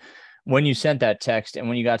between when you sent that text and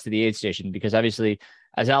when you got to the aid station? Because obviously,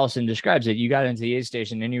 as Allison describes it, you got into the aid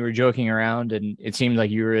station and you were joking around and it seemed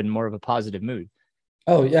like you were in more of a positive mood.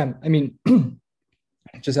 Oh yeah. I mean,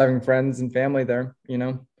 just having friends and family there,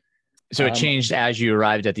 So it changed as you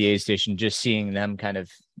arrived at the aid station, just seeing them kind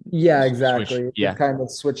of. Yeah, exactly. Yeah. It kind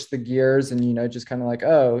of switched the gears and, just kind of like,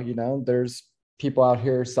 oh, there's people out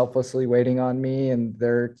here selflessly waiting on me and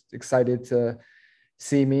they're excited to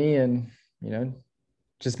see me and,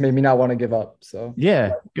 just made me not want to give up. So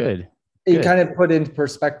yeah, good. It kind of put into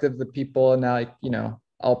perspective the people. And now,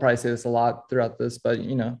 I'll probably say this a lot throughout this, but,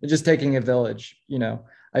 just taking a village,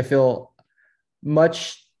 I feel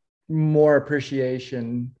much more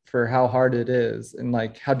appreciation for how hard it is and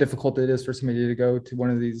like how difficult it is for somebody to go to one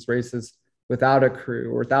of these races without a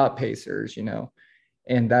crew or without pacers,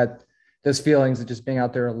 and that those feelings of just being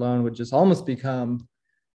out there alone would just almost become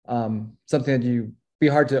something that you be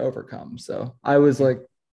hard to overcome. So I was like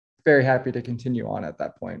very happy to continue on at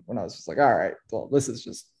that point when I was just like, all right, well, this is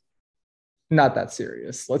just not that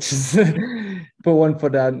serious. Let's just put one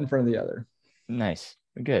foot out in front of the other. Nice.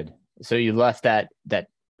 Good. So you left that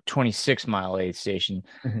 26-mile aid station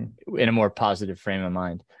in a more positive frame of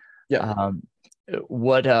mind. Yeah.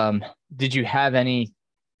 What did you have any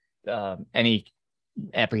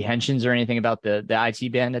apprehensions or anything about the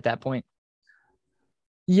IT band at that point?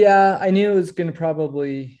 Yeah, I knew it was going to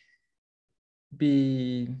probably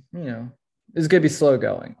be, it was going to be slow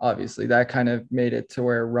going. Obviously, that kind of made it to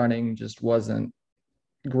where running just wasn't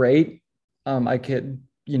great. I could,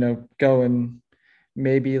 go and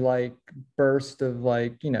maybe like burst of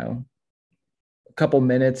like, a couple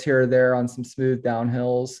minutes here or there on some smooth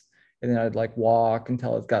downhills. And then I'd like walk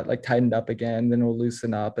until it got like tightened up again. Then it'll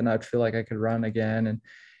loosen up and I'd feel like I could run again. And,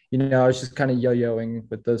 I was just kind of yo-yoing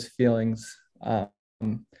with those feelings.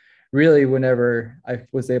 Really, whenever I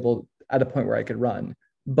was able at a point where I could run,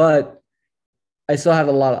 but I still had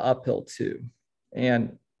a lot of uphill too.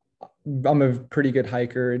 And I'm a pretty good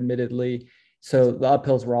hiker, admittedly. So the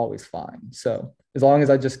uphills were always fine. So as long as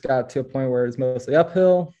I just got to a point where it's mostly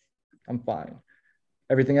uphill, I'm fine.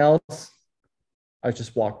 Everything else, I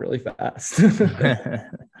just walk really fast.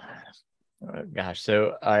 Oh, gosh.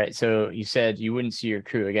 So, all right. So you said you wouldn't see your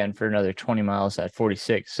crew again for another 20 miles at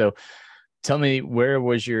 46. So tell me, where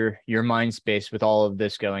was your mind space with all of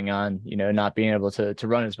this going on, not being able to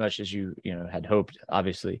run as much as you had hoped,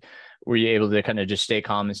 obviously. Were you able to kind of just stay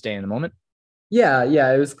calm and stay in the moment? Yeah.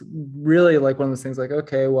 It was really like one of those things like,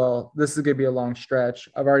 okay, well, this is going to be a long stretch.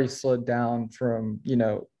 I've already slowed down from,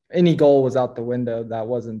 any goal was out the window that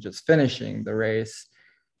wasn't just finishing the race.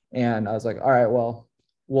 And I was like, all right, well,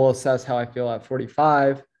 we'll assess how I feel at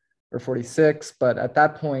 45 or 46. But at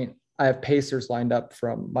that point, I have pacers lined up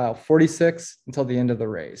from mile 46 until the end of the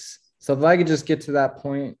race. So if I could just get to that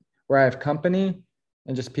point where I have company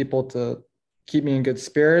and just people to keep me in good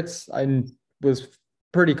spirits, I was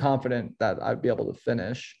pretty confident that I'd be able to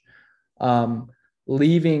finish.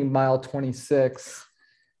 Leaving mile 26,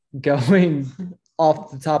 going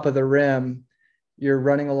off the top of the rim, you're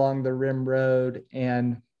running along the rim road.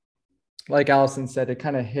 And like Allison said, it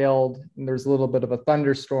kind of hailed and there's a little bit of a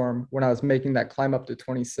thunderstorm when I was making that climb up to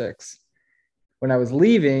 26. When I was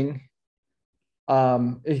leaving,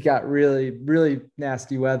 it got really, really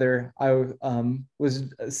nasty weather. I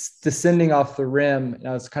was descending off the rim and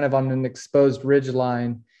I was kind of on an exposed ridge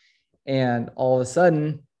line. And all of a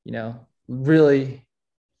sudden, really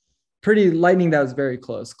pretty lightning that was very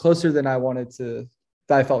closer than I wanted to,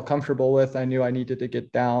 that I felt comfortable with. I knew I needed to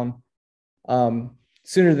get down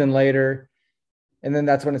sooner than later. And then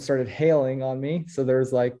that's when it started hailing on me. So there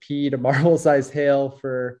was like pea to marble sized hail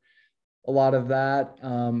for a lot of that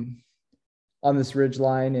on this ridge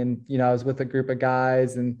line. And, I was with a group of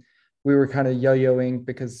guys and we were kind of yo-yoing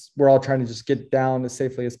because we're all trying to just get down as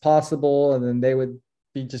safely as possible. And then they would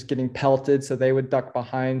be just getting pelted. So they would duck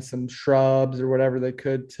behind some shrubs or whatever they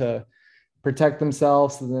could to protect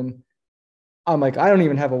themselves. And then I'm like, I don't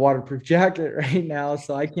even have a waterproof jacket right now,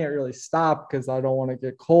 so I can't really stop because I don't want to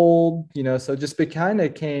get cold, So just it kind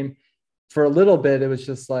of came for a little bit. It was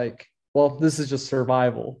just like, well, this is just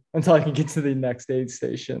survival until I can get to the next aid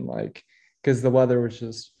station, because the weather was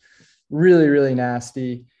just really, really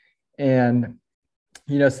nasty. And,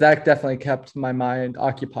 so that definitely kept my mind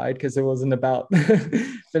occupied because it wasn't about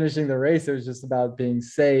finishing the race. It was just about being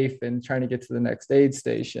safe and trying to get to the next aid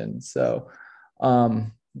station. So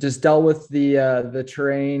just dealt with the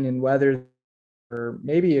terrain and weather for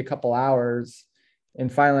maybe a couple hours.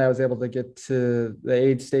 And finally, I was able to get to the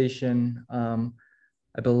aid station.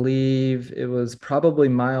 I believe it was probably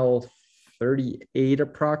mile 38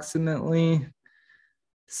 approximately,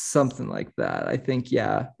 something like that. I think,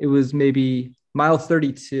 yeah, it was maybe mile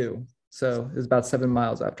 32. So it was about 7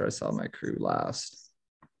 miles after I saw my crew last.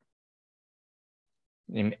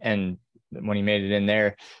 And when you made it in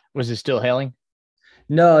there, was it still hailing?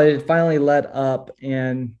 No, it finally let up,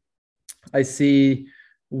 and I see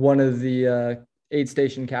one of the aid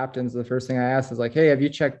station captains. The first thing I asked is like, "Hey, have you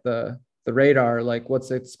checked the radar? Like,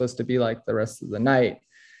 what's it supposed to be like the rest of the night,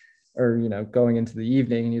 or going into the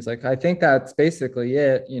evening?" And he's like, "I think that's basically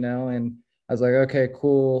it, And I was like, "Okay,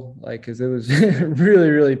 cool," like because it was really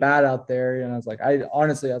really bad out there. And I was like, I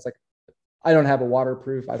was like, I don't have a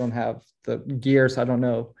waterproof. I don't have the gear, so I don't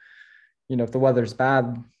know, if the weather's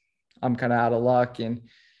bad, I'm kind of out of luck. And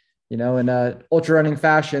in ultra running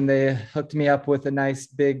fashion, they hooked me up with a nice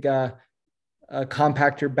big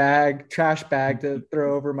compactor bag, trash bag to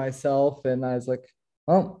throw over myself. And I was like,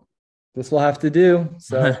 well, this will have to do.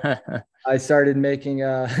 So I started making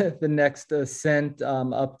the next ascent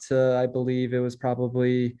up to, I believe it was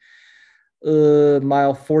probably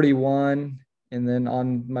mile 41. And then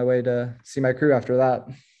on my way to see my crew after that.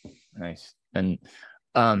 Nice. And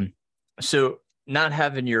so not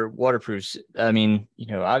having your waterproofs, I mean,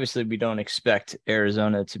 obviously we don't expect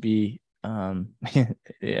Arizona to be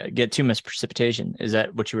get too much precipitation. Is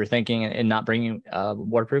that what you were thinking, and not bringing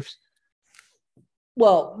waterproofs?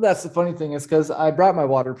 Well, that's the funny thing is because I brought my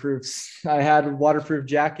waterproofs. I had a waterproof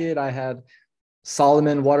jacket. I had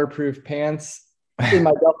Solomon waterproof pants in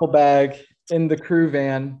my duffel bag in the crew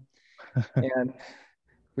van. And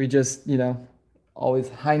we just, always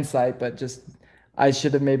hindsight, but just I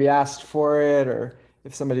should have maybe asked for it, or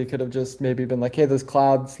if somebody could have just maybe been like, hey, those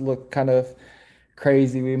clouds look kind of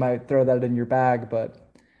crazy. We might throw that in your bag,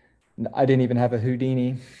 but I didn't even have a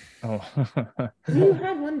Houdini. Oh, You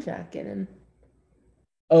had one jacket and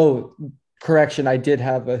Oh, correction, I did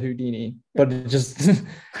have a Houdini, but it just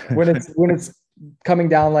when it's coming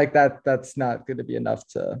down like that, that's not going to be enough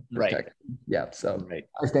to protect. Right. Yeah, so Right.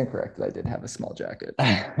 I stand corrected. I did have a small jacket.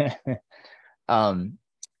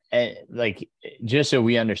 Like, just so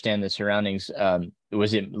we understand the surroundings,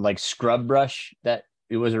 was it like scrub brush that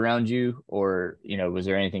it was around you, or was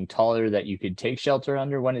there anything taller that you could take shelter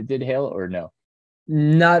under when it did hail, or no?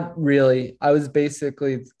 Not really. I was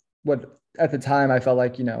basically what at the time I felt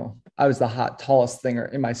like, I was the tallest thing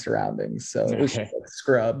in my surroundings. So it was Okay. just like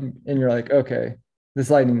scrub. And you're like, okay, this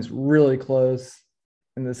lightning's really close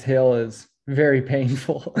and this hail is very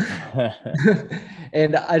painful.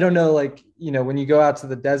 And I don't know, like, when you go out to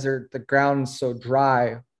the desert, the ground's so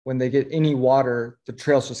dry, when they get any water, the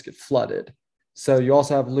trails just get flooded. So you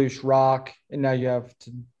also have loose rock, and now you have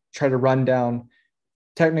to try to run down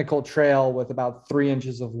technical trail with about 3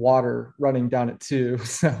 inches of water running down it too.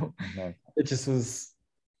 So it just was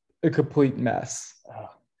a complete mess. Oh,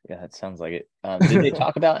 yeah, that sounds like it. Did they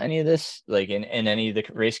talk about any of this, like in any of the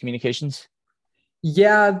race communications?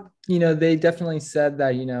 Yeah, they definitely said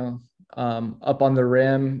that, up on the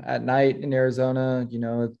rim at night in Arizona,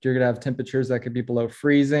 you're gonna have temperatures that could be below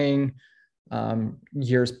freezing.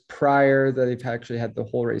 Years prior, that they've actually had the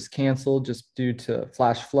whole race canceled just due to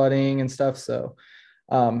flash flooding and stuff. So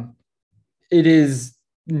it is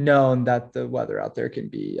known that the weather out there can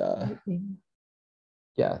be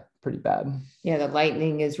pretty bad. yeah, the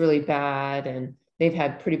lightning is really bad, and they've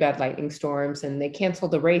had pretty bad lightning storms, and they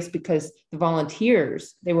canceled the race because they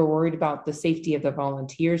were worried about the safety of the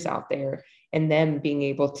volunteers out there and them being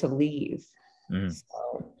able to leave.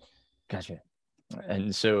 So. Gotcha.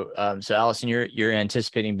 And so Allison, you're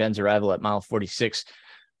anticipating Ben's arrival at mile 46.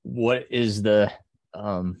 What is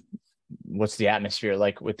what's the atmosphere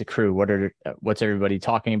like with the crew? What's everybody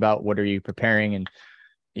talking about? What are you preparing? And,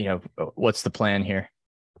 what's the plan here?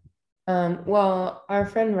 Well, our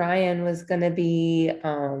friend Ryan was going to be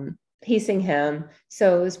pacing him.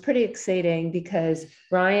 So it was pretty exciting because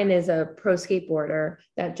Ryan is a pro skateboarder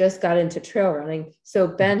that just got into trail running. So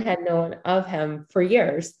Ben had known of him for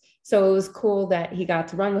years. So it was cool that he got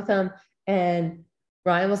to run with him. And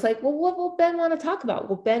Ryan was like, well, what will Ben want to talk about?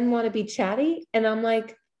 Will Ben want to be chatty? And I'm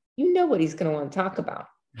like, what he's going to want to talk about.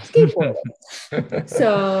 Skateboarding.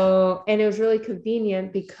 So, and it was really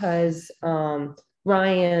convenient because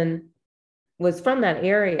Ryan was from that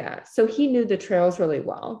area. So he knew the trails really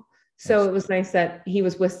well. So it was nice that he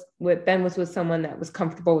was Ben was with someone that was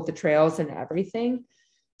comfortable with the trails and everything.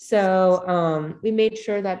 So we made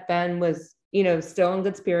sure that Ben was, still in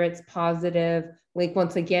good spirits, positive. Like,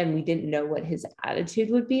 once again, we didn't know what his attitude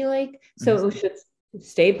would be like. So it was just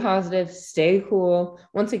stay positive, stay cool.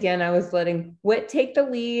 Once again, I was letting Whit take the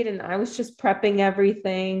lead and I was just prepping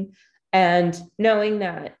everything. And knowing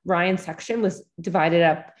that Ryan's section was divided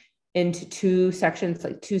up into two sections,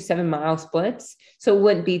 like two 7-mile splits. So it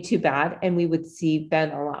wouldn't be too bad. And we would see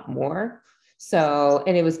Ben a lot more. So,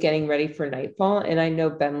 and it was getting ready for nightfall. And I know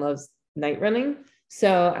Ben loves night running.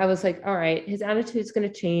 So I was like, all right, his attitude's going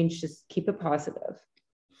to change. Just keep it positive.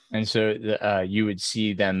 And so you would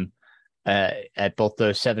see them at both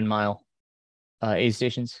those 7-mile aid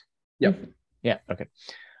stations? Yep. Yeah. Okay.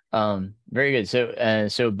 Very good.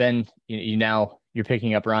 So Ben, you're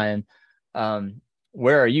picking up Ryan.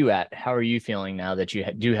 Where are you at? How are you feeling now that you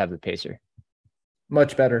do have a pacer?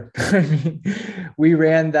 Much better. I mean, we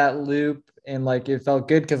ran that loop and like it felt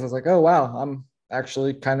good because I was like, oh wow, I'm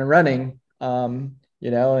actually kind of running.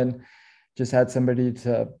 And just had somebody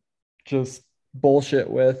to just bullshit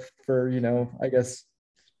with for, I guess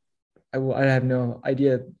I have no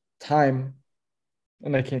idea time,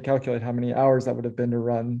 and I can't calculate how many hours that would have been to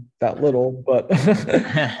run that little, but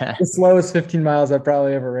the slowest 15 miles I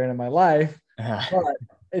probably ever ran in my life. But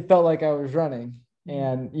it felt like I was running.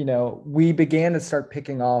 And, we began to start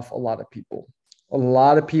picking off a lot of people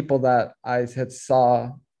that I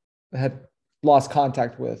had lost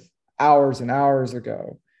contact with hours and hours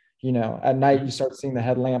ago. At night, you start seeing the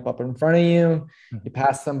headlamp up in front of you, you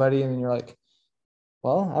pass somebody, and then you're like,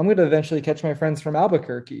 well, I'm going to eventually catch my friends from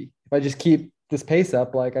Albuquerque. If I just keep this pace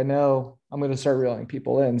up, like I know I'm going to start reeling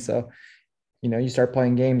people in. So, you start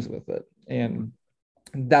playing games with it, and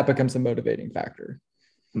that becomes a motivating factor.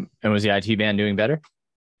 And was the IT band doing better?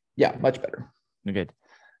 Yeah, much better. Good.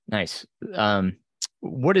 Nice.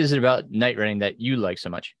 What is it about night running that you like so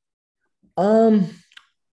much?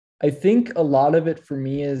 I think a lot of it for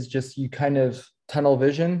me is just you kind of tunnel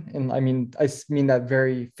vision. And I mean that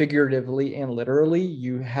very figuratively and literally.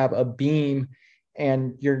 You have a beam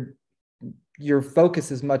and your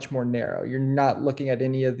focus is much more narrow. You're not looking at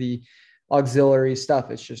any of the auxiliary stuff.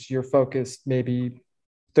 It's just you're focused maybe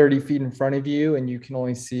 30 feet in front of you and you can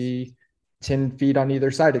only see 10 feet on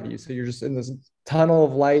either side of you. So you're just in this tunnel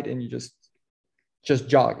of light and you just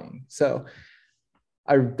jogging. So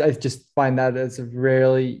I just find that as a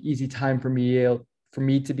really easy time for me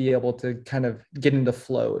to be able to kind of get into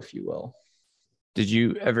flow, if you will. Did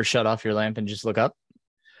you ever shut off your lamp and just look up?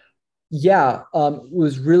 Yeah. What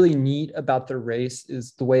was really neat about the race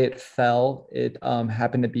is the way it fell. It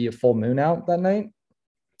happened to be a full moon out that night.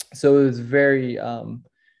 So it was very,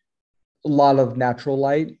 a lot of natural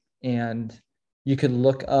light, and you could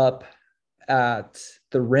look up at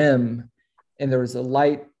the rim and there was a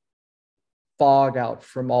light fog out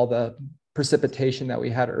from all the precipitation that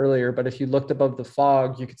we had earlier. But if you looked above the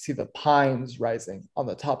fog, you could see the pines rising on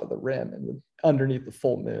the top of the rim and underneath the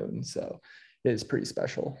full moon. So it is pretty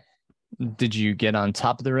special. Did you get on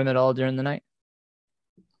top of the rim at all during the night?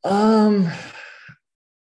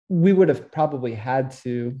 We would have probably had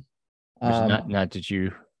to. Not that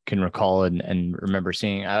you can recall and remember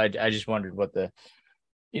seeing. I just wondered what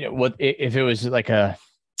what if it was like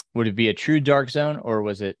would it be a true dark zone, or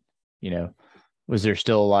was it, was there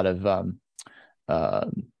still a lot of light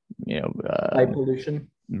pollution?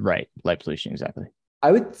 Right, light pollution, exactly.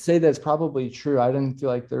 I would say that's probably true. I didn't feel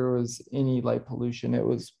like there was any light pollution. It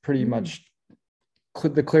was pretty much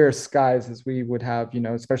the clearest skies as we would have,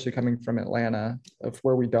 especially coming from Atlanta, of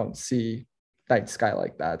where we don't see night sky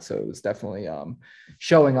like that. So it was definitely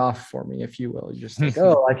showing off for me, if you will. You're just like,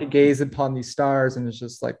 oh, I could gaze upon these stars, and it's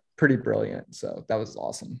just like pretty brilliant. So that was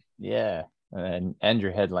awesome. Yeah. And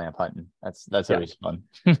your headlamp hunting. That's always fun.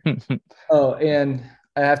 Oh, and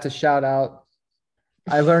I have to shout out,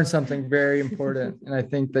 I learned something very important, and I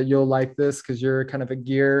think that you'll like this because you're kind of a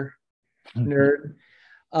gear nerd,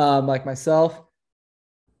 like myself.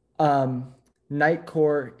 Nightcore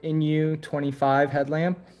NU25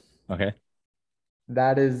 headlamp. Okay.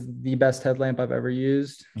 That is the best headlamp I've ever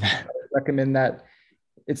used. I recommend that.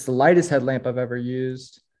 It's the lightest headlamp I've ever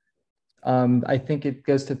used. I think it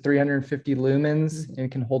goes to 350 lumens and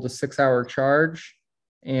can hold a 6-hour charge.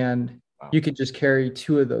 And you could just carry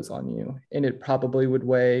 2 of those on you, and it probably would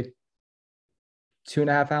weigh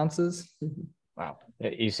 2.5 ounces. Wow.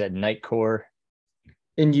 You said Nightcore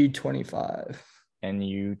NU25.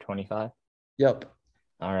 NU25? Yep.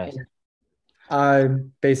 All right.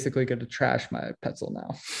 I'm basically going to trash my Petzl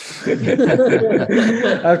now.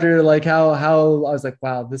 After like how I was like,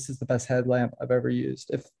 wow, this is the best headlamp I've ever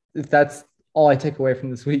used. If that's all I take away from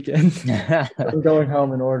this weekend, I'm going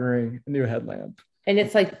home and ordering a new headlamp. And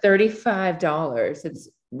it's like $35. It's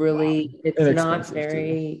really, it's not Inexpensive,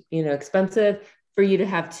 very, expensive for you to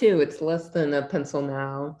have two. It's less than a pencil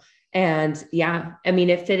now. And yeah, I mean,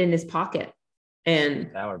 it fit in his pocket. And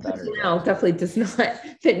Hour battery. now definitely does not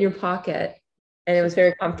fit in your pocket. And it was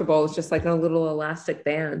very comfortable. It was just like a little elastic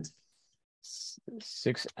band.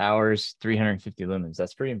 6 hours, 350 lumens.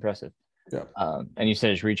 That's pretty impressive. Yeah. And you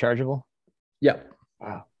said it's rechargeable? Yeah.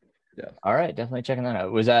 Wow. Yeah. All right, definitely checking that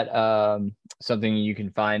out. Was that something you can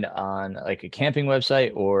find on like a camping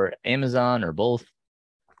website or Amazon or both?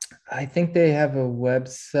 I think they have a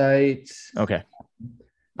website. Okay.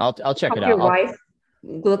 I'll check it Your out. wife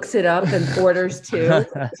looks it up and orders too.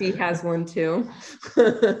 She has one too.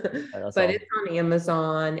 But awesome. it's on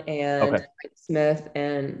Amazon and Okay. Smith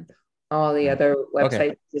and all the other websites.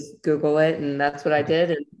 Okay. Just Google it, and that's what I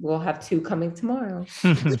did. And we'll have two coming tomorrow.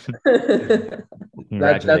 That's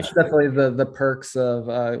definitely the perks of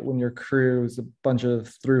when your crew is a bunch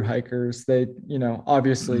of thru hikers. They,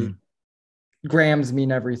 obviously grams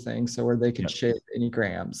mean everything. So where they can shave any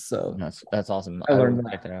grams. So that's awesome. I learned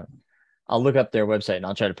check that out. I'll look up their website and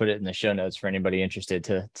I'll try to put it in the show notes for anybody interested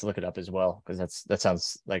to look it up as well, because that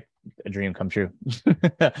sounds like a dream come true.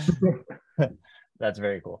 That's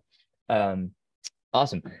very cool.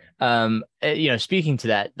 Awesome. Speaking to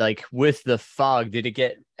that, like with the fog, did it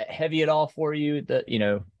get heavy at all for you? Did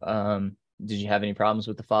you have any problems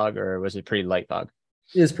with the fog, or was it pretty light fog?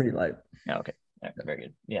 It is pretty light. Oh, okay. Very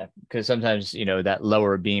good. Yeah, because sometimes that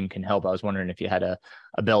lower beam can help. I was wondering if you had a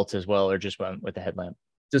belt as well, or just went with the headlamp.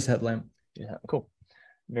 Just headlamp. Yeah, cool.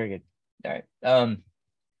 Very good. All right.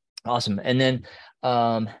 Awesome. And then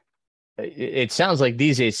it sounds like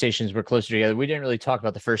these aid stations were closer together. We didn't really talk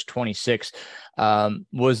about the first 26.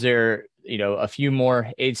 Was there, a few more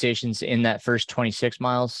aid stations in that first 26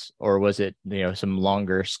 miles, or was it, some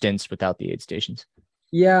longer stints without the aid stations?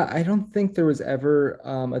 Yeah, I don't think there was ever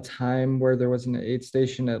a time where there was an aid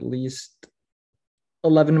station at least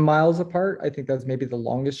 11 miles apart. I think that's maybe the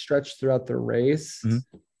longest stretch throughout the race. Mm-hmm.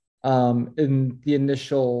 In the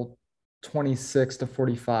initial 26 to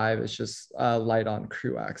 45, it's just light on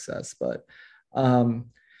crew access. But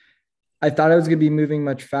I thought I was going to be moving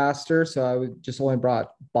much faster, so I just only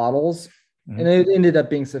brought bottles, and it ended up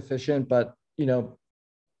being sufficient. But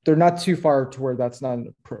they're not too far to where that's not an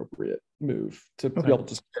appropriate move to be able to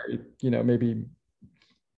just carry, maybe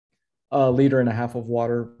 1.5 liters of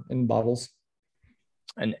water in bottles.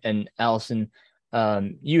 And Allison,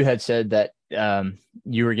 you had said that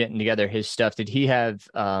you were getting together his stuff. Did he have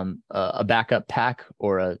a backup pack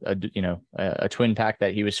or a twin pack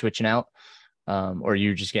that he was switching out, or you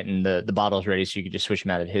were just getting the bottles ready so you could just switch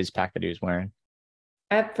them out of his pack that he was wearing?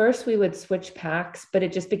 At first, we would switch packs, but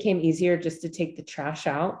it just became easier just to take the trash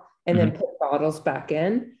out and then put bottles back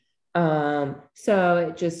in. So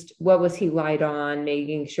it just, what was he light on,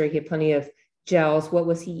 making sure he had plenty of gels, what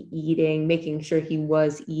was he eating, making sure he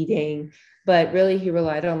was eating, but really he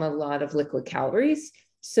relied on a lot of liquid calories.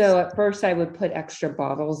 So at first I would put extra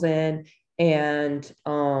bottles in and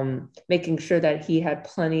making sure that he had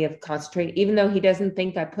plenty of concentrate, even though he doesn't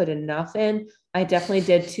think I put enough in. I definitely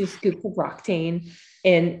did 2 scoops of Roctane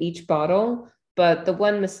in each bottle. But the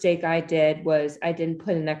one mistake I did was I didn't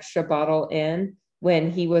put an extra bottle in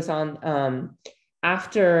when he was on,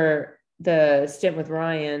 after the stint with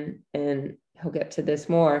Ryan, and he'll get to this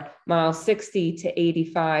more, mile 60 to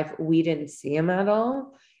 85, we didn't see him at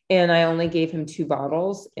all. And I only gave him 2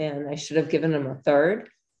 bottles, and I should have given him a third.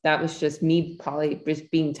 That was just me probably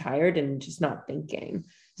just being tired and just not thinking.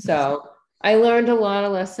 So I learned a lot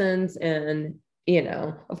of lessons, and,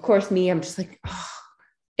 of course I'm just like,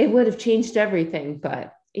 it would have changed everything,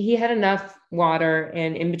 but he had enough water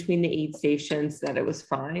and in between the aid stations that it was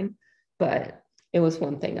fine. But it was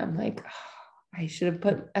one thing I'm like, I should have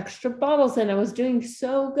put extra bottles in. I was doing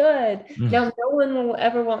so good. Now no one will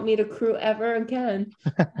ever want me to crew ever again.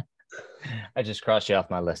 I just crossed you off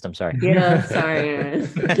my list. I'm sorry. Yeah, sorry.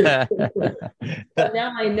 But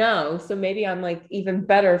now I know. So maybe I'm like even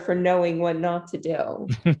better for knowing what not to do.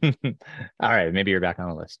 All right. Maybe you're back on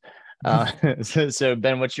the list. So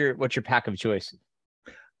Ben, what's your pack of choice?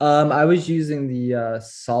 I was using the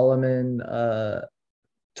Solomon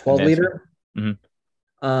 12 liter.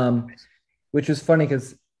 Which was funny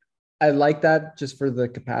because I like that just for the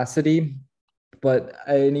capacity, but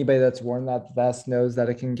anybody that's worn that vest knows that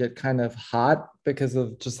it can get kind of hot because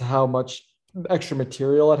of just how much extra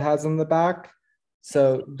material it has in the back.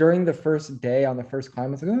 So during the first day on the first climb, I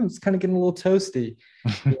was like, oh, it's kind of getting a little toasty,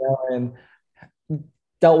 and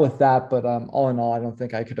dealt with that. But all in all, I don't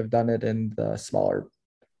think I could have done it in the smaller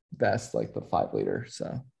vest, like the 5 liter.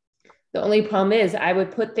 So The only problem is I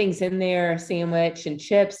would put things in there, a sandwich and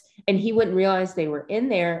chips, and he wouldn't realize they were in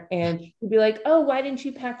there. And he'd be like, "Oh, why didn't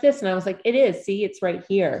you pack this?" And I was like, "It is. See, it's right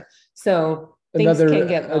here." So things can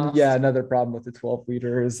get lost. Another problem with the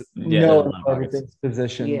 12-liter is Yeah, there's a knowing lot of where pockets. everything's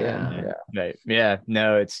positioned Yeah. in. Yeah. Right. Yeah.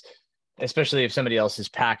 No, it's especially if somebody else is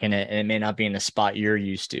packing it and it may not be in a spot you're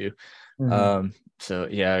used to. Mhm. So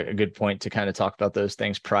yeah, a good point to kind of talk about those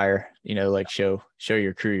things prior, like show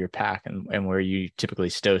your crew your pack and where you typically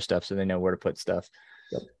stow stuff so they know where to put stuff.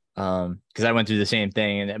 Yep. Because I went through the same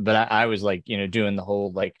thing, but I was like, doing the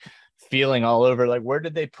whole like feeling all over, like where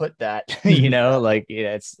did they put that? Like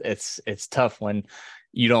it's tough when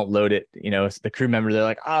you don't load it. It's the crew member, they're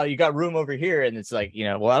like, oh, you got room over here, and it's like,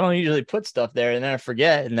 well, I don't usually put stuff there, and then I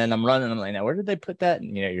forget, and then I'm running, I'm like, now where did they put that?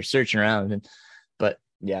 And you're searching around, but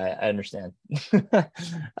yeah, I understand.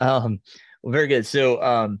 Well, very good.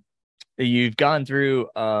 So you've gone through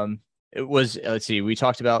it was, let's see, we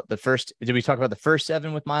talked about did we talk about the first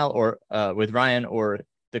 7 with Mile or with Ryan, or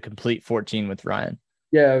the complete 14 with Ryan?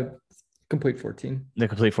 Yeah, complete 14. The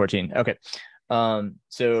complete 14. Okay.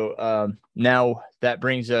 So now that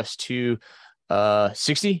brings us to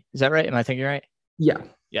 60. Is that right? Am I thinking right? Yeah.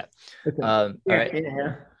 Yeah. Okay. All right.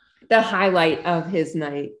 Yeah. The highlight of his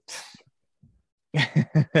night.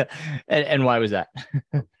 and why was that?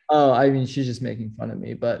 Oh, I mean, she's just making fun of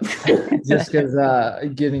me, but just because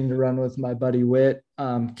getting to run with my buddy Whit,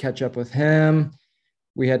 catch up with him.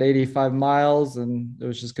 We had 85 miles, and it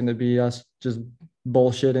was just going to be us just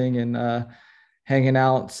bullshitting and hanging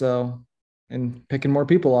out. So, and picking more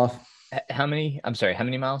people off. How many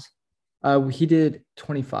miles? He did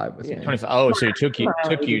 25 with me. 25. Oh, so it took you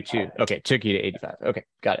to 85. Okay,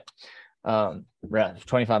 got it. Right,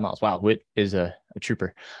 25 miles. Wow, Whit is a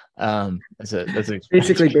trooper. That's a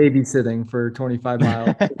basically babysitting for 25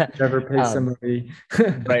 miles. Never pay somebody.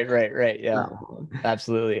 right. Yeah,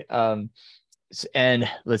 absolutely. And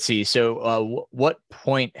let's see. So, what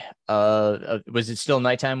point was it still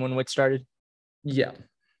nighttime when Whit started? Yeah.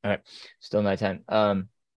 All right, still nighttime.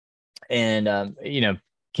 And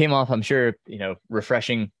came off, I'm sure,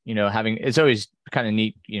 refreshing, having, it's always kind of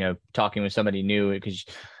neat, talking with somebody new, because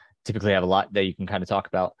you typically have a lot that you can kind of talk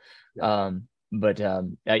about. Yeah. But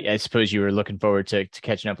I suppose you were looking forward to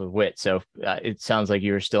catching up with Whit. So it sounds like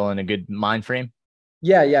you were still in a good mind frame.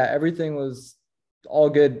 Yeah. Everything was all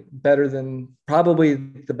good, better than probably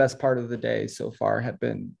the best part of the day so far had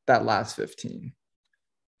been that last 15.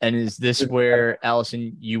 And is this where,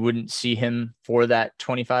 Allison, you wouldn't see him for that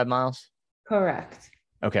 25 miles? Correct.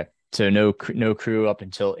 Okay. So no crew up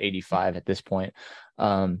until 85 at this point.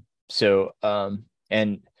 And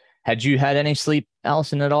had you had any sleep,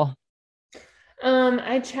 Allison, at all?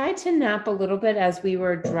 I tried to nap a little bit as we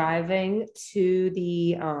were driving to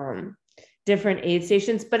the different aid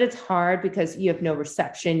stations, but it's hard because you have no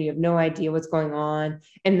reception, you have no idea what's going on.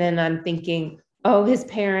 And then I'm thinking, oh,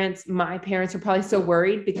 my parents are probably so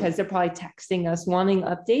worried because they're probably texting us wanting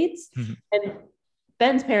updates. Mm-hmm. And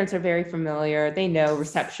Ben's parents are very familiar. They know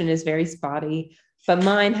reception is very spotty, but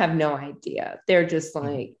mine have no idea. They're just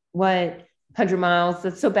like, what? 100 miles?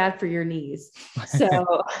 That's so bad for your knees. So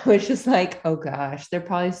I was just like, oh gosh, they're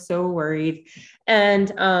probably so worried.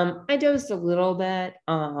 And I dozed a little bit,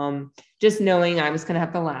 just knowing I was going to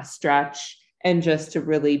have the last stretch, and just to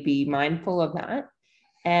really be mindful of that.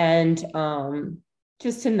 And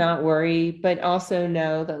just to not worry, but also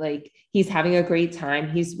know that like he's having a great time.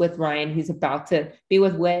 He's with Ryan. He's about to be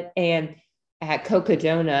with Whit. And at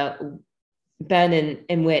Cocodona, Ben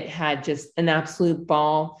and Whit had just an absolute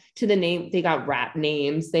ball. To the name, they got rap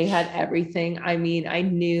names. They had everything. I mean, I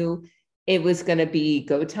knew it was going to be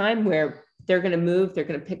go time where they're going to move. They're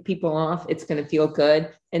going to pick people off. It's going to feel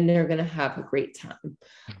good. And they're going to have a great time.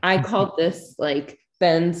 I called this like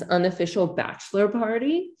Ben's unofficial bachelor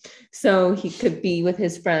party. So he could be with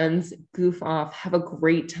his friends, goof off, have a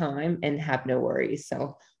great time, and have no worries.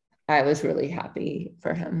 So I was really happy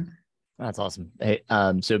for him. That's awesome. Hey,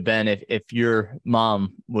 so Ben, if your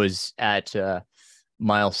mom was at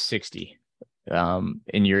mile 60,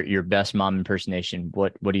 in your best mom impersonation,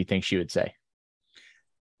 what do you think she would say?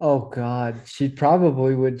 Oh God, she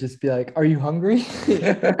probably would just be like, "Are you hungry?" She'd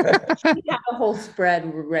have a whole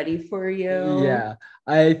spread ready for you. Yeah,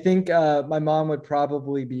 I think my mom would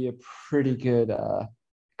probably be a pretty good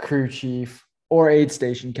crew chief or aid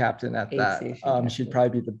station captain at that. She'd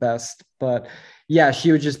probably be the best, but yeah,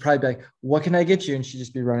 she would just probably be like, "What can I get you?" And she'd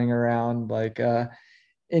just be running around like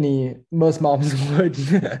most moms would.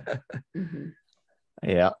 Mm-hmm.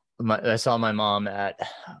 Yeah, I saw my mom at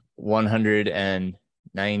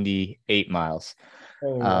 198 miles.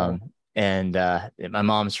 Oh, wow. And my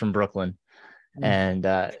mom's from Brooklyn, and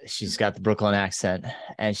she's got the Brooklyn accent,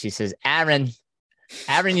 and she says, Aaron,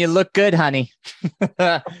 you look good, honey.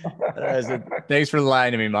 I said, thanks for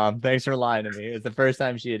lying to me, Mom. Thanks for lying to me. It's the first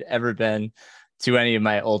time she had ever been to any of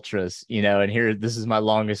my ultras, and here, this is my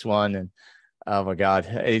longest one. And oh my God,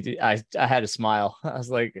 I had a smile. I was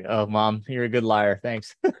like, oh, Mom, you're a good liar.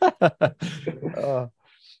 Thanks.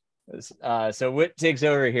 So Whit takes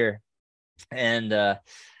over here, and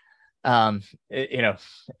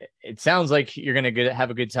it sounds like you're gonna have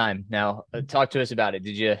a good time. Now, talk to us about it.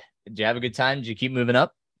 Did you have a good time? Did you keep moving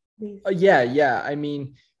up? Yeah. I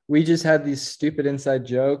mean, we just had these stupid inside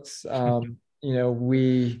jokes.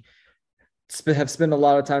 We have spent a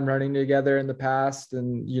lot of time running together in the past,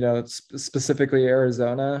 and specifically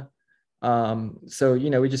Arizona. So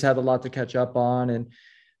we just had a lot to catch up on, and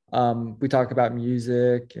we talk about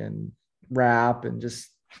music and rap and just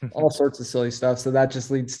all sorts of silly stuff. So that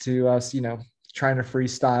just leads to us, trying to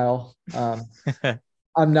freestyle.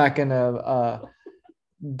 I'm not gonna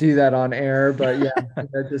do that on air, but yeah,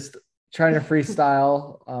 just trying to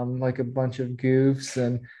freestyle like a bunch of goofs.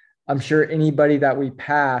 And I'm sure anybody that we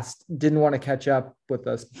passed didn't want to catch up with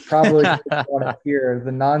us, probably didn't want to hear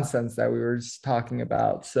the nonsense that we were just talking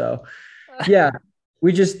about. So yeah,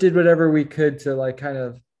 we just did whatever we could to like kind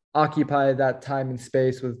of occupy that time and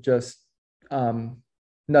space with just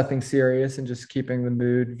nothing serious, and just keeping the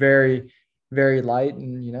mood very, very light.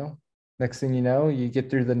 And next thing you know, you get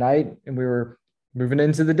through the night, and we were moving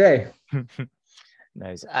into the day.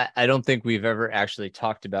 Nice. I don't think we've ever actually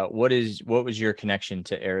talked about what was your connection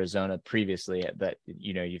to Arizona previously, that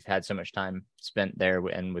you've had so much time spent there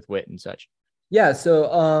and with Whit and such. Yeah.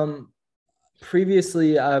 So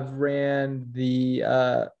previously I've ran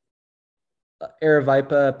the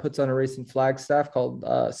Aravaipa puts on a race in Flagstaff called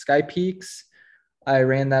Sky Peaks. I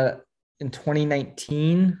ran that in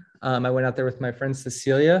 2019. I went out there with my friend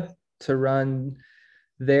Cecilia to run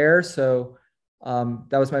there. So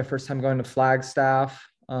that was my first time going to Flagstaff.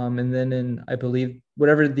 And then in, I believe,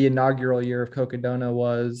 whatever the inaugural year of Cocodona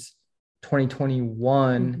was,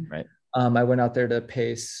 2021, right. I went out there to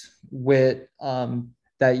pace Whit.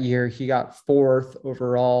 That year, he got 4th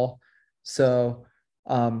overall. So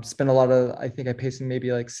spent a lot of, I think I paced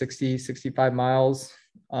maybe like 60, 65 miles.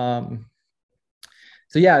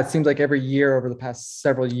 So yeah, it seems like every year over the past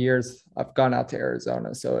several years, I've gone out to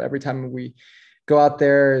Arizona. So every time we go out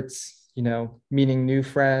there, it's, meeting new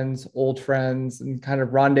friends, old friends, and kind of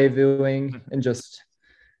rendezvousing and just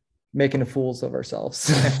making fools of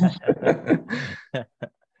ourselves.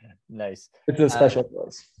 Nice. It's a special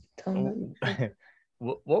place.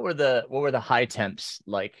 What were the high temps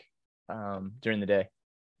like during the day?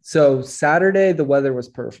 So Saturday, the weather was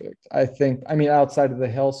perfect. Outside of the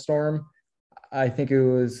hailstorm, I think it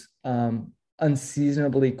was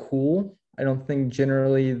unseasonably cool. I don't think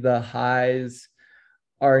generally the highs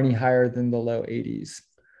are any higher than the low 80s.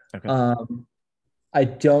 Okay. I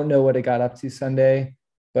don't know what it got up to Sunday,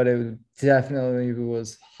 but it definitely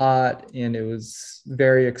was hot, and it was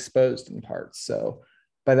very exposed in parts. So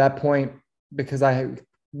by that point, because I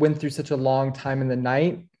went through such a long time in the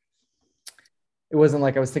night, it wasn't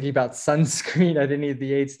like I was thinking about sunscreen. I didn't need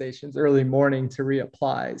the aid stations early morning to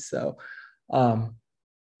reapply. So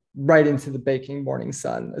right into the baking morning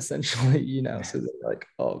sun, essentially, so they're like,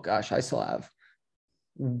 oh gosh, I still have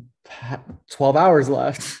 12 hours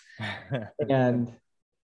left. And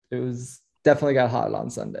it was definitely got hot on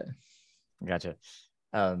Sunday. Gotcha.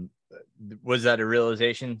 Was that a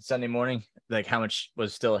realization Sunday morning? Like how much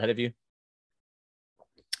was still ahead of you?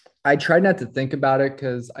 I tried not to think about it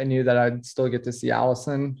because I knew that I'd still get to see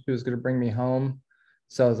Allison, who was going to bring me home.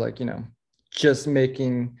 So I was like, just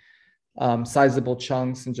making sizable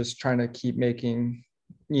chunks and just trying to keep making,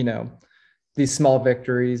 these small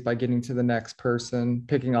victories by getting to the next person,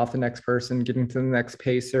 picking off the next person, getting to the next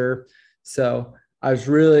pacer. So I was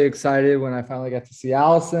really excited when I finally got to see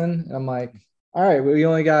Allison. And I'm like, all right, we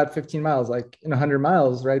only got 15 miles, like in 100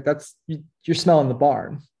 miles, right? That's, you're smelling the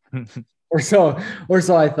barn. or so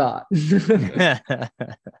I thought.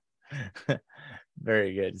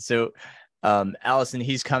 Very good. So Allison,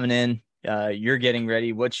 he's coming in. You're getting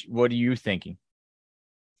ready. What are you thinking?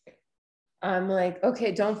 I'm like,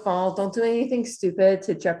 okay, don't fall. Don't do anything stupid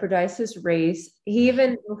to jeopardize his race. He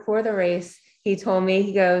even, before the race, he told me,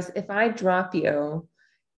 he goes, if I drop you,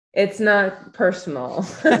 it's not personal.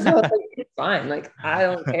 So I was like, it's fine. Like, I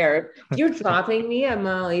don't care. If you're dropping me at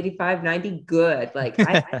mile 85, 90, good. Like,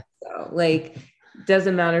 I think so. Like,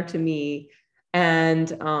 doesn't matter to me. And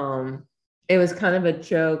it was kind of a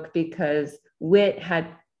joke because Whit had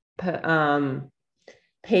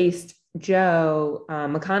paced Joe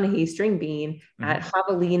McConaughey string bean at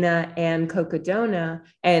Javelina and Cocodona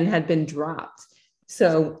and had been dropped.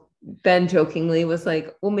 So Ben jokingly was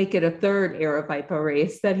like, we'll make it a third Aravaipa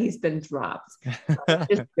race that he's been dropped.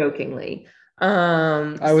 Just jokingly.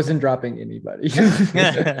 I wasn't dropping anybody.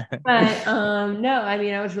 But no, I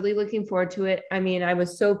mean, I was really looking forward to it. I mean, I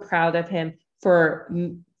was so proud of him for,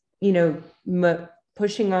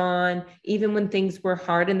 pushing on, even when things were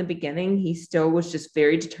hard in the beginning. He still was just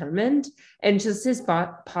very determined, and just his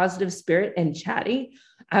positive spirit and chatty.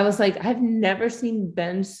 I was like, I've never seen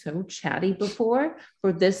Ben so chatty before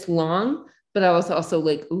for this long. But I was also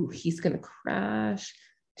like, ooh, he's gonna crash,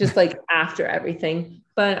 just like after everything.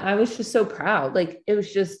 But I was just so proud. Like, it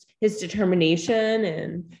was just his determination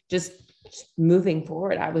and just moving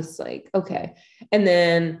forward. I was like, okay. And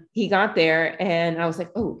then he got there and I was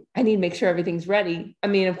like, oh, I need to make sure everything's ready. I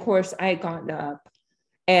mean, of course, I had gotten up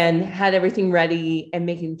and had everything ready and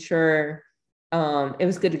making sure it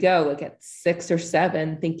was good to go, like at 6 or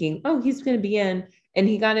 7, thinking, oh, he's going to be in. And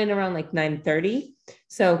he got in around like 9:30.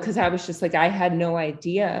 So, because I was just like, I had no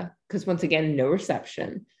idea, because once again, no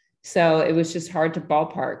reception. So it was just hard to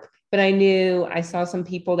ballpark. But I knew I saw some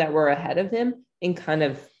people that were ahead of him and kind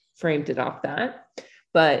of framed it off that.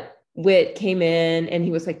 But Whit came in and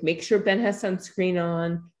he was like, make sure Ben has sunscreen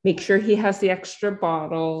on, make sure he has the extra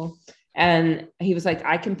bottle. And he was like,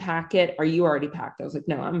 I can pack it. Are you already packed? I was like,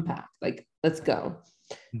 no, I'm packed. Like, let's go.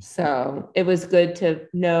 So it was good to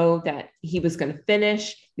know that he was going to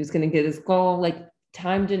finish. He was going to get his goal. Like,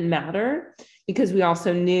 time didn't matter, because we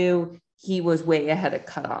also knew he was way ahead of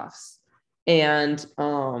cutoffs, and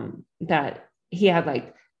that he had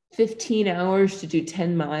like 15 hours to do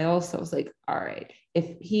 10 miles. So I was like, all right,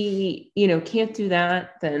 if he, can't do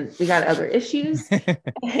that, then we got other issues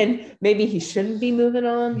and maybe he shouldn't be moving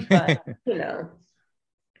on. But,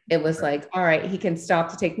 it was like, all right, he can stop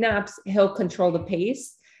to take naps. He'll control the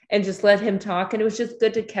pace, and just let him talk. And it was just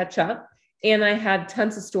good to catch up. And I had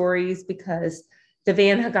tons of stories, because the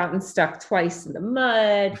van had gotten stuck twice in the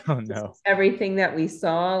mud. Oh no. Everything that we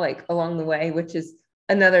saw like along the way, which is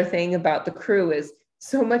another thing about the crew, is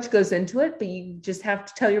so much goes into it, but you just have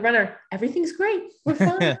to tell your runner, everything's great. We're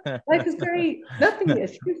fine. Life is great. Nothing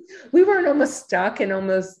issues. We weren't almost stuck and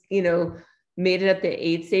almost, made it at the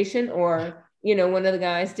aid station, or, one of the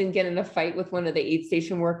guys didn't get in a fight with one of the aid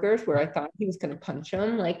station workers where I thought he was going to punch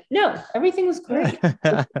him. Like, no, everything was great.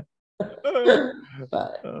 But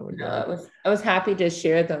I was happy to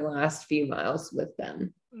share the last few miles with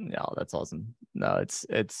them. No, that's awesome. No,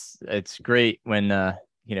 it's great when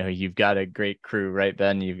you've got a great crew, right,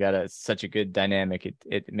 Ben? You've got such a good dynamic.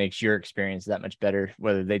 It makes your experience that much better,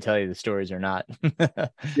 whether they tell you the stories or not.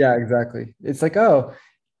 Yeah, exactly. It's like, oh,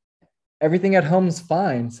 everything at home's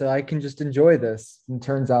fine, so I can just enjoy this. And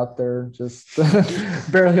turns out they're just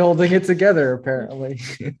barely holding it together, apparently.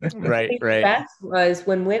 Right. The best was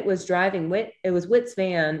when Whit was driving. It was Whit's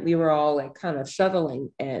van. We were all like kind of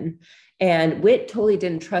shuttling in, and Whit totally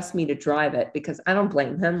didn't trust me to drive it, because I don't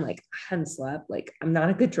blame him. Like, I hadn't slept. Like, I'm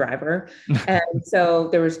not a good driver. And so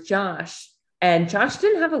there was Josh, and Josh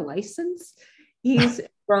didn't have a license. He's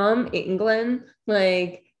from England.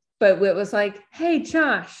 Like, but Whit was like, hey,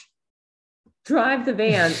 Josh, drive the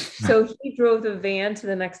van. So he drove the van to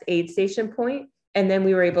the next aid station point, and then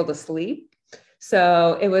we were able to sleep.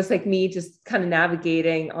 So it was like me just kind of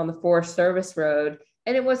navigating on the Forest Service Road,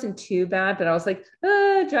 and it wasn't too bad, but I was like,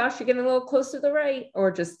 Josh, you're getting a little close to the right,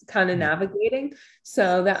 or just kind of navigating.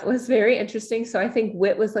 So that was very interesting. So I think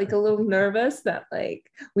Whit was like a little nervous that like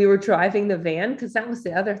we were driving the van, because that was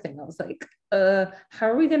the other thing. I was like, how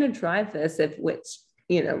are we going to drive this if Whit's,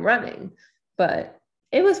 running? But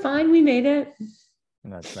it was fine. We made it.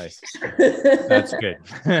 That's nice. That's good.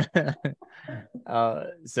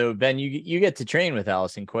 So Ben, you get to train with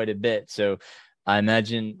Allison quite a bit. So I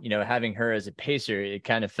imagine, having her as a pacer, it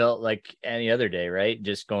kind of felt like any other day, right?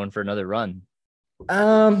 Just going for another run.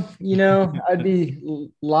 I'd be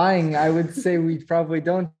lying. I would say we probably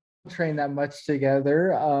don't train that much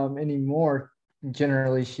together anymore.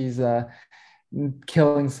 Generally, she's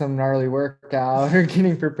killing some gnarly workout or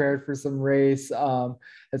getting prepared for some race.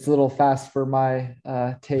 It's a little fast for my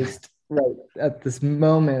taste right at this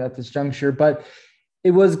moment, at this juncture, but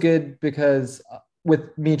it was good, because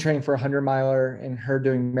with me training for a 100-miler and her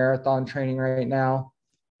doing marathon training right now,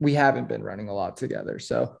 we haven't been running a lot together.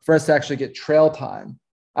 So for us to actually get trail time,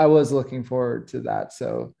 I was looking forward to that.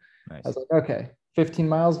 So nice. I was like, okay, 15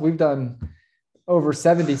 miles, we've done over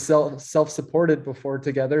 70 self-supported before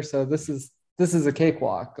together. So this is a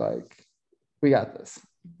cakewalk. Like, we got this.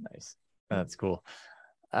 Nice. That's cool.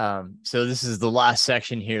 So this is the last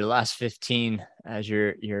section here, last 15, as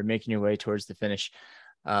you're making your way towards the finish.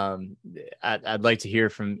 I'd like to hear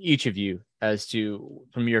from each of you as to,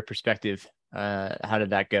 from your perspective, how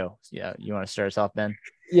did that go? Yeah, you want to start us off, Ben?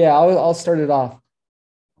 Yeah, I'll start it off.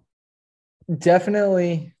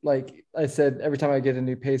 Definitely, like I said, every time I get a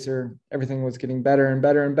new pacer, everything was getting better and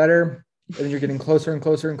better and better. And then you're getting closer and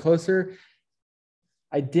closer and closer.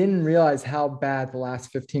 I didn't realize how bad the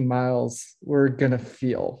last 15 miles were going to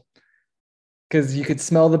feel, because you could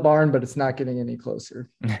smell the barn, but it's not getting any closer.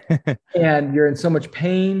 And you're in so much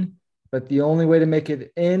pain, but the only way to make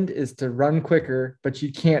it end is to run quicker, but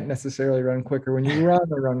you can't necessarily run quicker. When you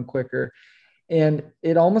run quicker. And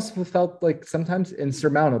it almost felt like sometimes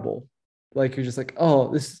insurmountable. Like you're just like, oh,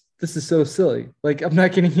 this is so silly. Like I'm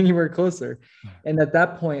not getting anywhere closer. And at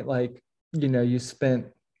that point, like, you spent,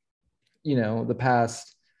 the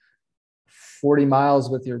past 40 miles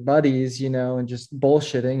with your buddies, and just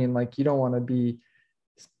bullshitting, and like you don't want to be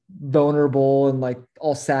vulnerable and like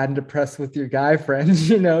all sad and depressed with your guy friends,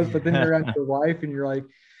 but then you're around your wife and you're like,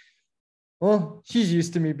 well, she's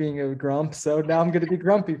used to me being a grump, so now I'm going to be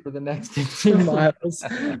grumpy for the next 15 miles.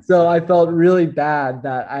 So I felt really bad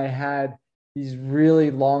that I had these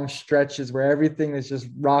really long stretches where everything is just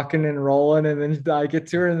rocking and rolling, and then I get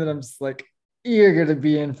to her and then I'm just like, you're going to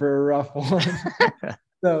be in for a rough one.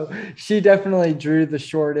 So she definitely drew the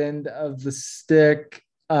short end of the stick,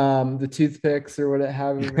 the toothpicks, or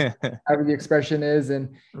however the expression is.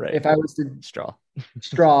 And right. If I was to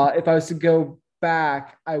if I was to go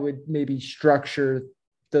back, I would maybe structure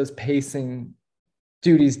those pacing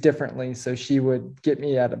duties differently so she would get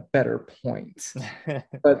me at a better point.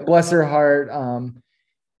 But bless her heart,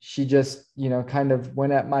 she just kind of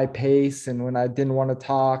went at my pace, and when I didn't want to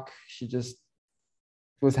talk, she just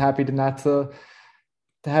was happy to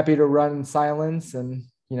run in silence. And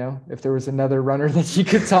if there was another runner that she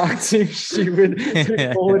could talk to, she would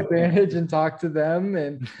take full advantage and talk to them,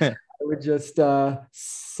 and I would just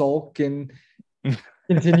sulk and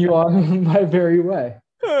continue on my very way.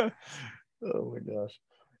 Oh my gosh.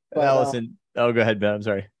 But, Allison, go ahead, Ben. I'm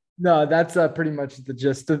sorry. No, that's pretty much the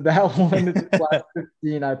gist of that one. The last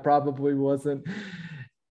 15, I probably wasn't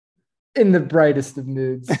in the brightest of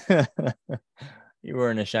moods. You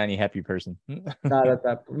weren't a shiny, happy person.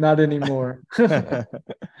 Not anymore. And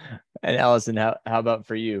Allison, how about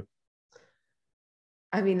for you?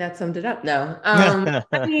 I mean, that summed it up. No.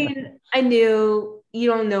 I mean, I knew you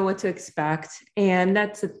don't know what to expect. And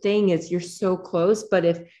that's the thing, is you're so close, but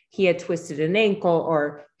if he had twisted an ankle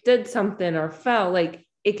or did something or fell, like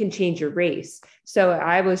it can change your race. So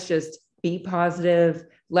I was just be positive,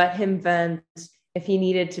 let him vent. If he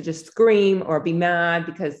needed to just scream or be mad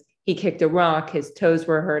because he kicked a rock, his toes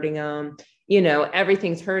were hurting him,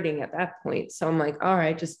 everything's hurting at that point. So I'm like, all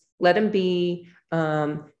right, just let him be.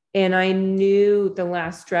 And I knew the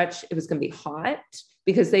last stretch, it was going to be hot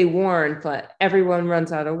because they warned that everyone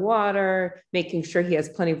runs out of water, making sure he has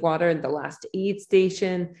plenty of water in the last aid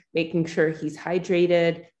station, making sure he's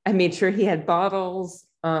hydrated. I made sure he had bottles,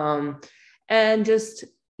 and just,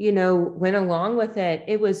 went along with it.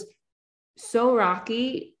 It was so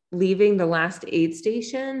rocky leaving the last aid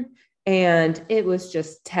station, and it was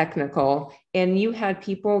just technical. And you had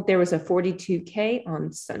people, there was a 42K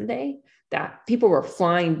on Sunday that people were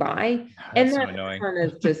flying by. That's so annoying. Kind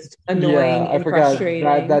of just annoying and frustrating.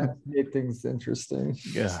 That made things interesting.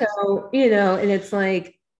 Yeah. So, and it's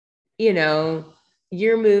like,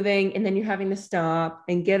 you're moving and then you're having to stop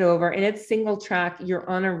and get over, and it's single track. You're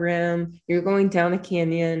on a rim, you're going down a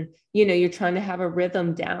canyon, you're trying to have a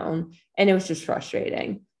rhythm down, and it was just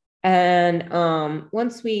frustrating. And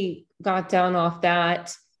once we got down off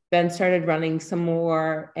that, Ben started running some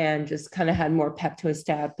more and just kind of had more pep to his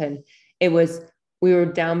step. And we were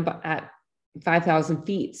down at 5,000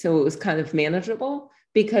 feet. So it was kind of manageable,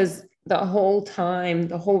 because the whole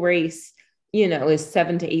race, is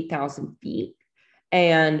 7,000 to 8,000 feet.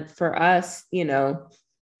 And for us,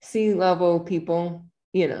 sea level people,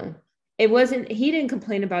 he didn't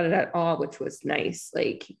complain about it at all, which was nice.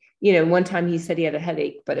 Like, one time he said he had a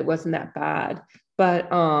headache, but it wasn't that bad. But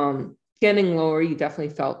getting lower, you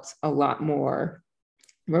definitely felt a lot more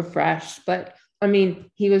refreshed. But I mean,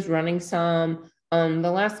 he was running some.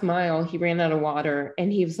 The last mile, he ran out of water,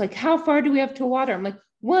 and he was like, how far do we have to water? I'm like,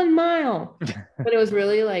 1 mile. But it was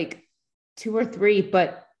really like 2 or 3.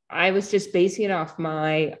 But I was just basing it off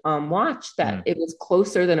my watch that it was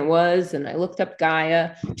closer than it was. And I looked up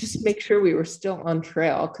Gaia just to make sure we were still on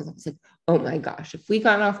trail, because I was like, oh my gosh, if we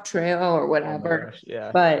got off trail or whatever.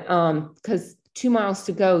 Yeah. But because 2 miles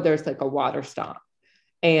to go, there's like a water stop,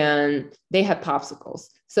 and they had popsicles.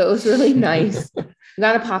 So it was really nice.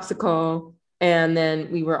 Got a popsicle, and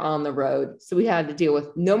then we were on the road. So we had to deal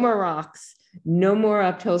with no more rocks, no more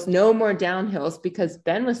uphills, no more downhills, because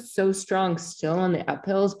Ben was so strong still on the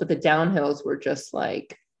uphills, but the downhills were just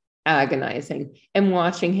like agonizing. And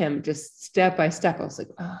watching him just step by step, I was like,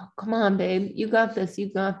 oh, come on, babe, you got this,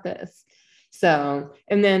 you got this. So,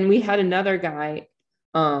 and then we had another guy.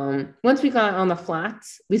 Once we got on the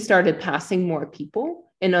flats, we started passing more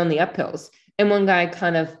people and on the uphills. And one guy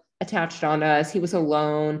kind of attached on us. He was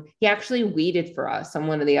alone. He actually waited for us on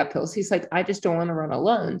one of the uphills. He's like, I just don't want to run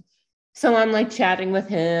alone. So I'm like chatting with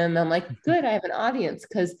him. I'm like, good, I have an audience,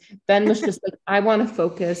 because Ben was just like, I want to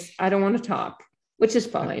focus. I don't want to talk, which is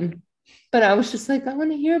fine. But I was just like, I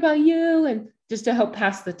want to hear about you, and just to help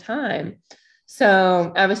pass the time.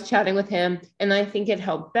 So I was chatting with him, and I think it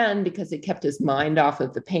helped Ben because it kept his mind off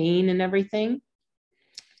of the pain and everything.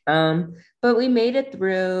 But we made it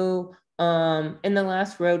through. In the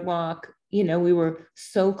last road walk, we were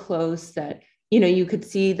so close that, you could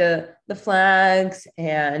see the flags,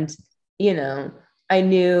 and, I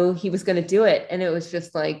knew he was going to do it. And it was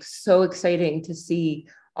just like so exciting to see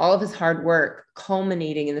all of his hard work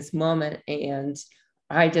culminating in this moment. And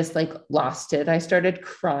I just like lost it. I started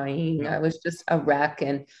crying. I was just a wreck.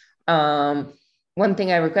 And one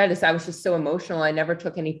thing I regret is I was just so emotional. I never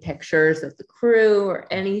took any pictures of the crew or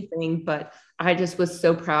anything, but I just was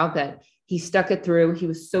so proud that he stuck it through. He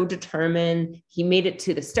was so determined. He made it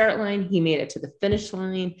to the start line. He made it to the finish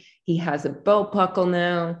line. He has a belt buckle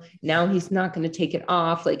now. Now he's not going to take it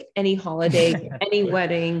off. Like any holiday, any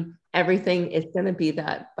wedding, everything is going to be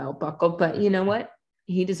that belt buckle. But you know what?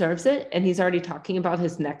 He deserves it. And he's already talking about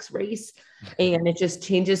his next race. And it just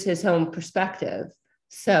changes his own perspective.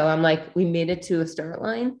 So I'm like, we made it to a start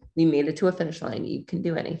line. We made it to a finish line. You can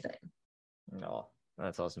do anything. Oh,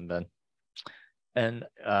 that's awesome, Ben. And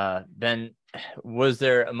Ben, was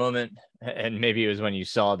there a moment, and maybe it was when you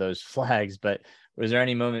saw those flags, but was there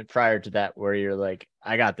any moment prior to that where you're like,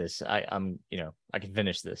 I got this. I can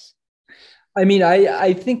finish this? I mean,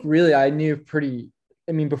 I think really I knew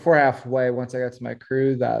before halfway, once I got to my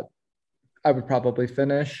crew, that I would probably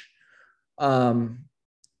finish.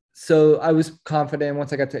 So I was confident.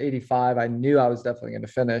 Once I got to 85, I knew I was definitely going to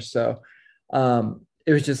finish. So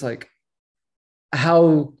it was just like,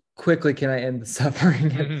 how quickly can I end the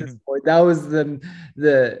suffering at this point? That was the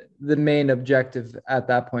main objective at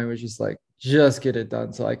that point, was just get it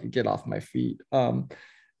done so I could get off my feet.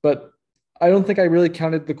 But I don't think I really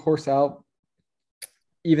counted the course out,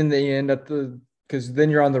 even the end because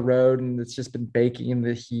then you're on the road and it's just been baking in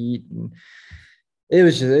the heat, and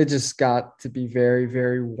it just got to be very,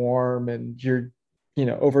 very warm, and you're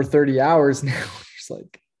over 30 hours now. It's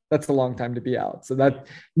like, that's a long time to be out. So that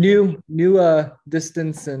new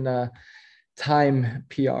distance and time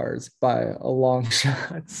PRs by a long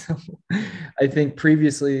shot. So I think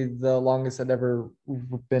previously the longest I'd ever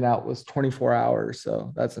been out was 24 hours.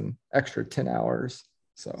 So that's an extra 10 hours.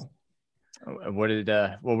 So what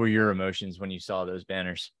were your emotions when you saw those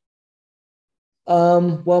banners?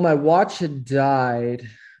 Well, my watch had died,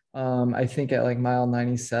 I think at like mile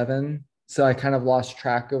 97. So I kind of lost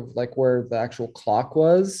track of like where the actual clock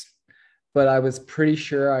was, but I was pretty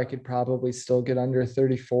sure I could probably still get under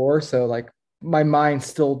 34. So like my mind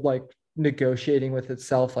still like negotiating with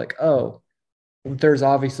itself, like, oh, there's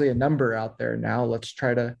obviously a number out there now. Let's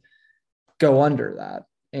try to go under that.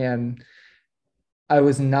 And I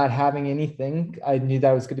was not having anything. I knew that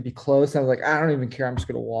I was going to be close. I was like, I don't even care. I'm just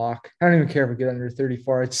going to walk. I don't even care if I get under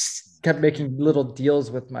 34. I just kept making little deals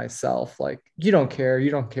with myself. Like, you don't care. You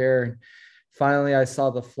don't care. And finally, I saw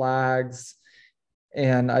the flags,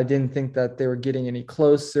 and I didn't think that they were getting any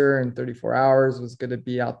closer, and 34 hours was going to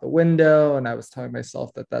be out the window. And I was telling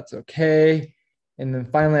myself that that's okay. And then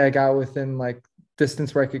finally I got within like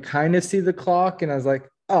distance where I could kind of see the clock. And I was like,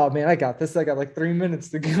 oh man, I got this. I got like 3 minutes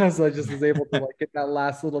to go. So I just was able to like get that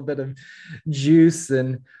last little bit of juice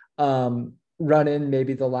and run in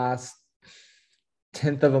maybe the last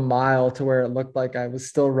 10th of a mile to where it looked like I was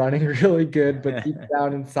still running really good. But deep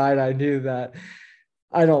down inside, I knew that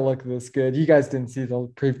I don't look this good. You guys didn't see the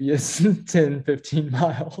previous 10, 15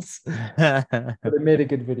 miles, but it made a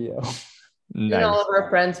good video. Nice. And all of our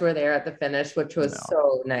friends were there at the finish, which was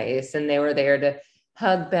so nice. And they were there to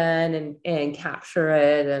hug Ben and capture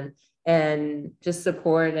it and just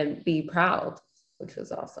support and be proud, which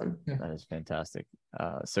was awesome. That is fantastic.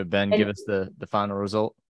 So Ben, give us the final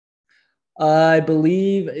result. I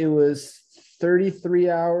believe it was 33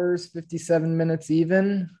 hours, 57 minutes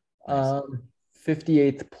even, nice.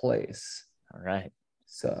 58th place. All right.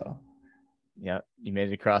 So yeah, you made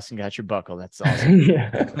it across and got your buckle. That's awesome.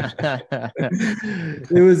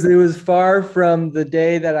 It was far from the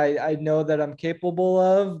day that I know that I'm capable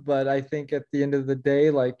of, but I think at the end of the day,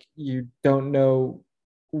 like, you don't know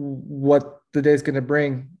what the day's going to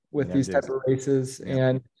bring with these type of races. Yeah.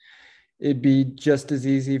 And it'd be just as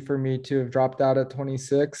easy for me to have dropped out at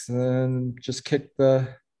 26 and just kick the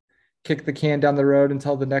can down the road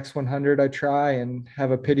until the next 100 I try, and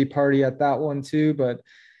have a pity party at that one too. But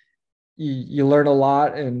you learn a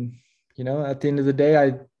lot. And, at the end of the day,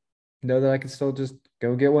 I know that I can still just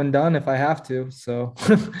go get one done if I have to. So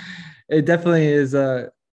it definitely is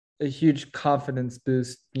a huge confidence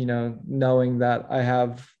boost, knowing that I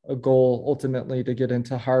have a goal ultimately to get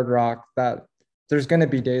into hard rock, that there's going to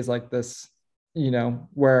be days like this,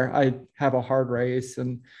 where I have a hard race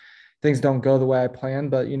and things don't go the way I plan.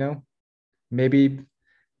 But, maybe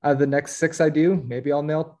out of the next 6 I do, maybe I'll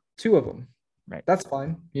nail 2 of them. Right. That's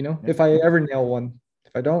fine. If I ever nail one,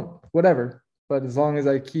 if I don't, whatever. But as long as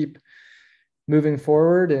I keep moving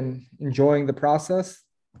forward and enjoying the process,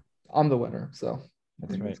 I'm the winner. So I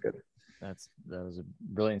think that's good. That was a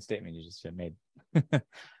brilliant statement you just made.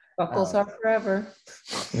 Buckles are forever.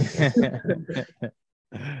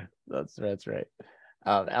 That's right.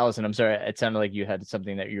 Allison, I'm sorry. It sounded like you had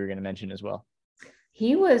something that you were going to mention as well.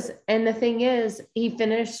 He was, and the thing is, he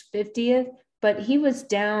finished 50th, but he was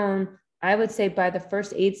down, I would say, by the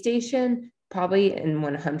first aid station, probably in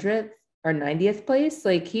 100th or 90th place.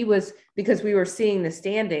 Like, he was, because we were seeing the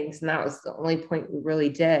standings, and that was the only point we really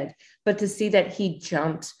did. But to see that he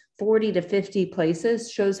jumped 40 to 50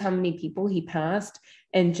 places shows how many people he passed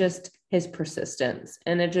and just his persistence.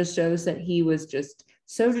 And it just shows that he was just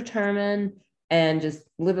so determined and just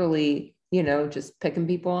literally, just picking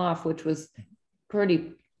people off, which was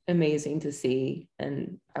pretty amazing to see.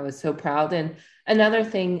 And I was so proud. And another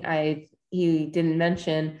thing he didn't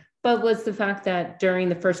mention, but was the fact that during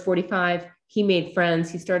the first 45, he made friends.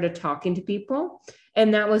 He started talking to people.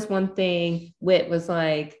 And that was one thing Whit was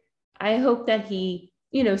like, I hope that he,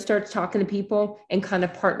 starts talking to people and kind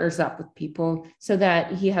of partners up with people so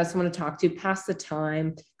that he has someone to talk to, pass the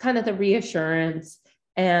time, kind of the reassurance.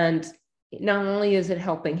 And not only is it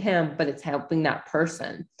helping him, but it's helping that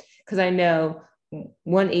person. Because I know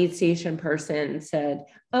one aid station person said,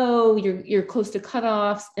 oh, you're close to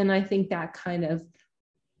cutoffs. And I think that kind of,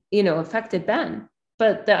 affected Ben.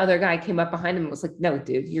 But the other guy came up behind him and was like, no,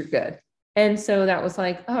 dude, you're good. And so that was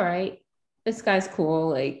like, all right, this guy's cool.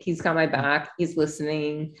 Like, he's got my back. He's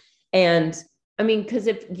listening. And I mean, because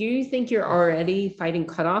if you think you're already fighting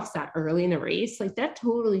cutoffs that early in a race, like, that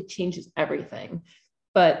totally changes everything.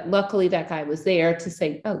 But luckily that guy was there to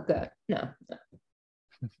say, oh, good. No.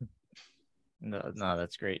 No,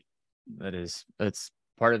 that's great. That's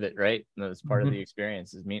part of it, right? That's part of the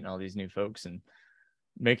experience, is meeting all these new folks and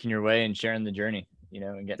making your way and sharing the journey,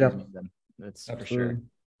 and getting to meet them. That's absolutely for sure.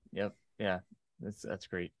 Yep. Yeah. That's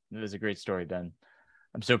great. It was a great story, Ben.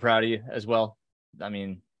 I'm so proud of you as well. I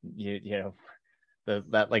mean,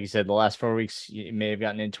 that like you said, the last 4 weeks you may have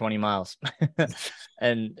gotten in 20 miles,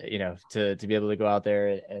 and to be able to go out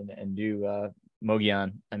there and do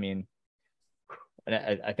Mogollon. I mean,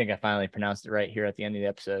 I think I finally pronounced it right here at the end of the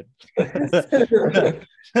episode.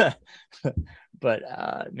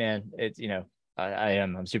 But man, it's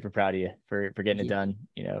I'm super proud of you for getting it done,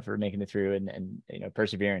 for making it through and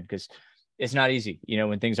persevering, because it's not easy,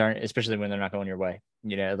 when things aren't, especially when they're not going your way.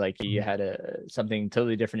 Like, you had something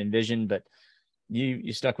totally different envisioned, but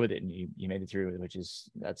you stuck with it and you made it through, which is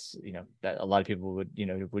that a lot of people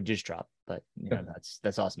would just drop. But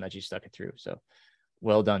that's awesome that you stuck it through. So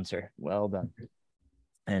well done, sir. Well done.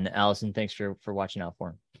 And Allison, thanks for watching out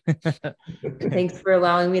for him. Thanks for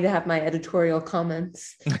allowing me to have my editorial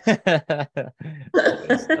comments.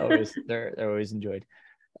 always they're always enjoyed.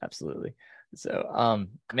 Absolutely. So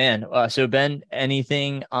man, so Ben,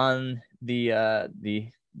 anything on the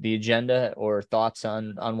agenda or thoughts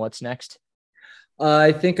on what's next?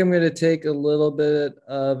 I think I'm going to take a little bit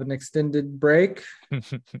of an extended break.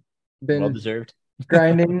 Been well deserved.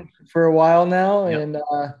 grinding for a while now. Yep. And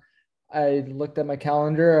I looked at my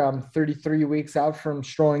calendar. I'm 33 weeks out from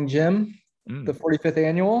Strolling Gym, the 45th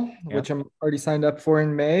annual, which I'm already signed up for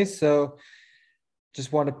in May. So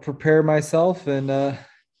just want to prepare myself and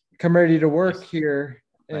come ready to work here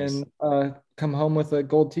and come home with a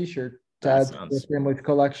gold t-shirt to add to the family's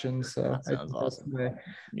collection. So I think that's my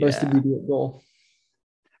most immediate goal.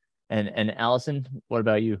 And Allison, what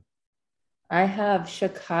about you? I have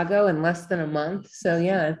Chicago in less than a month. So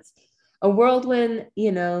yeah, it's a whirlwind,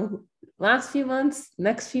 last few months,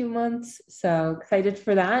 next few months. So excited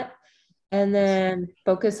for that. And then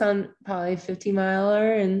focus on probably 50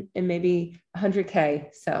 miler and maybe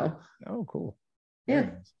 100K. So. Oh, cool. Yeah.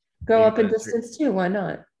 Nice. Go up in distance too. Why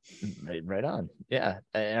not? Right on. Yeah.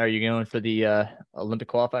 Are you going for the Olympic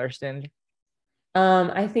qualifier standard?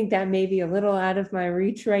 I think that may be a little out of my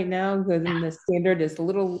reach right now because the standard is a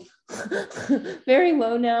little very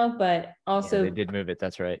low now, but also they did move it.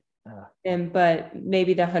 That's right. but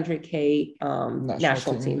maybe the 100K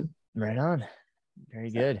national team. Right on.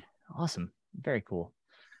 Very good. Awesome. Very cool.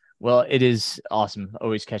 Well, it is awesome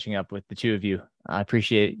always catching up with the two of you. I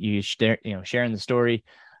appreciate you sharing the story.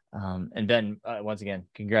 And Ben, once again,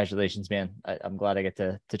 congratulations, man. I'm glad I get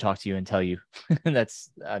to talk to you and tell you. That's,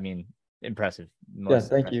 impressive.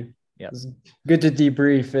 Thank you. Yeah. It's good to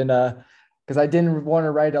debrief, and because I didn't want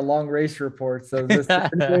to write a long race report. So if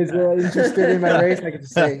anybody's really interested in my race, I could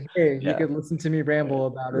just say, hey, you could listen to me ramble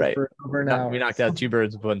about it for over an hour. We knocked out two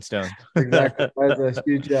birds with one stone. Exactly. That was a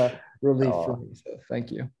huge relief for me. So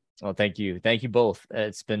thank you. Well, thank you. Thank you both.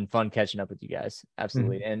 It's been fun catching up with you guys.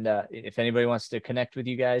 Absolutely. Mm-hmm. And if anybody wants to connect with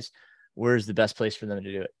you guys, where's the best place for them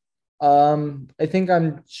to do it? I think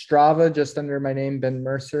I'm Strava, just under my name, Ben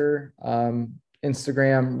Mercer.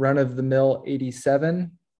 Instagram, Run of the Mill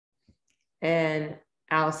 87. And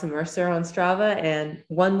Allison Mercer on Strava, and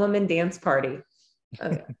One Woman Dance Party.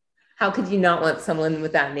 Okay. How could you not want someone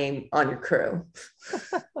with that name on your crew?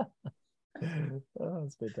 Oh,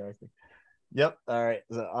 that's fantastic. Yep. All right.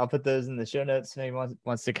 So I'll put those in the show notes. If anyone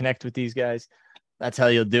wants to connect with these guys, that's how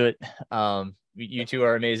you'll do it. You two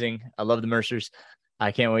are amazing. I love the Mercers.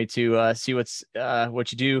 I can't wait to see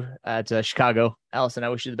what you do at Chicago. Allison, I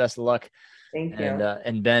wish you the best of luck. Thank you.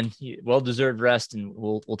 And Ben, well-deserved rest, and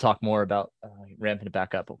we'll talk more about ramping it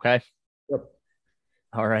back up. Okay. Yep.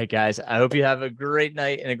 All right, guys. I hope you have a great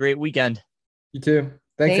night and a great weekend. You too.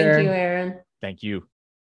 Thank you, Aaron. Thank you.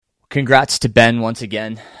 Congrats to Ben once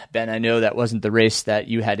again. Ben, I know that wasn't the race that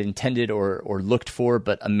you had intended or looked for,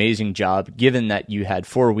 but amazing job given that you had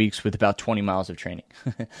 4 weeks with about 20 miles of training.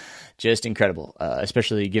 Just incredible,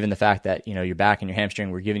 especially given the fact that, your back and your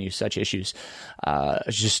hamstring were giving you such issues.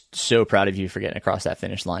 Just so proud of you for getting across that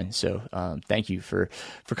finish line. So thank you for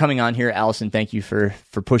coming on here. Allison, thank you for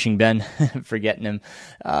pushing Ben, for getting him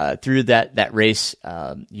through that race.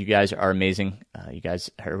 You guys are amazing. You guys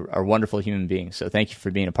are wonderful human beings. So thank you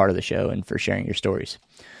for being a part of the show and for sharing your stories.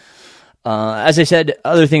 As I said,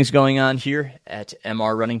 other things going on here at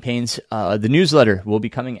MR Running Pains. The newsletter will be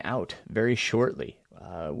coming out very shortly.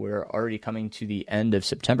 We're already coming to the end of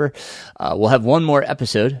September. We'll have one more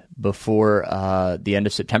episode before the end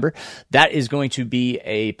of September. That is going to be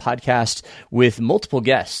a podcast with multiple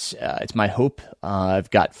guests. It's my hope.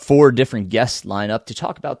 I've got 4 different guests lined up to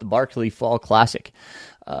talk about the Barkley Fall Classic.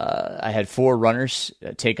 I had 4 runners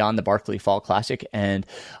take on the Barkley Fall Classic, and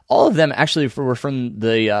all of them actually were from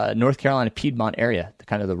the North Carolina Piedmont area,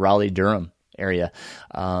 kind of the Raleigh-Durham area.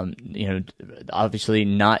 Obviously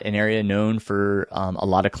not an area known for a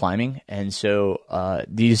lot of climbing. And so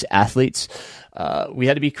these athletes, we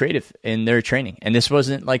had to be creative in their training. And this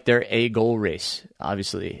wasn't like their A goal race.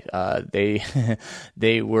 Obviously,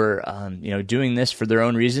 they were, doing this for their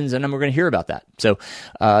own reasons, and we're going to hear about that. So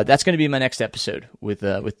that's going to be my next episode with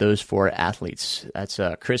those 4 athletes. That's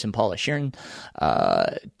Chris and Paula Sheeran,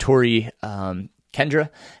 Tori Kendra,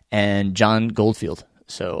 and John Goldfield.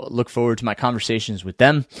 So look forward to my conversations with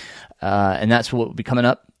them, and that's what will be coming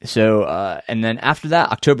up. So, and then after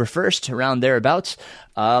that, October 1st, around thereabouts,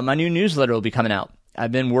 my new newsletter will be coming out.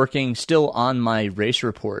 I've been working still on my race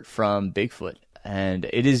report from Bigfoot, and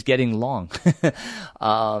it is getting long.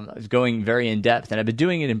 It's going very in depth, and I've been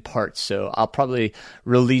doing it in parts. So I'll probably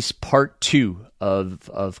release part 2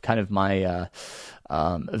 of kind of my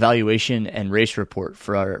evaluation and race report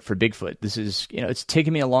for Bigfoot. This is, it's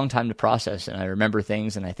taken me a long time to process, and I remember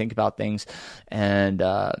things and I think about things, and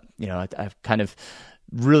I've kind of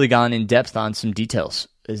really gone in depth on some details.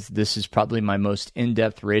 This is probably my most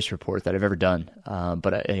in-depth race report that I've ever done.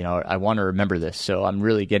 But I want to remember this, so I'm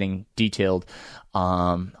really getting detailed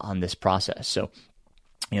on this process. So,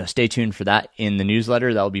 stay tuned for that in the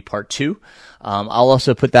newsletter. That will be part 2. I'll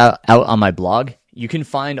also put that out on my blog. You can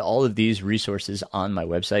find all of these resources on my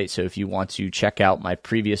website. So if you want to check out my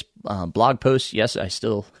previous blog posts, yes, I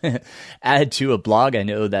still add to a blog. I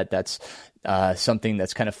know that's something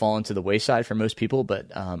that's kind of fallen to the wayside for most people, but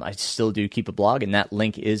I still do keep a blog, and that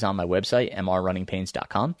link is on my website,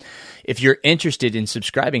 mrrunningpains.com. If you're interested in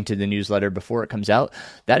subscribing to the newsletter before it comes out,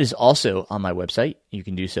 that is also on my website. You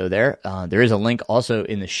can do so there. There is a link also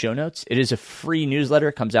in the show notes. It is a free newsletter.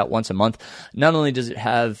 It comes out once a month. Not only does it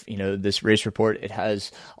have, this race report, it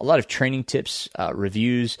has a lot of training tips,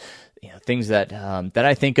 reviews, things that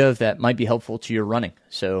I think of that might be helpful to your running.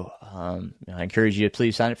 So I encourage you to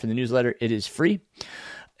please sign up for the newsletter. It is free.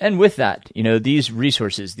 And with that, these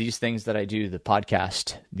resources, these things that I do, the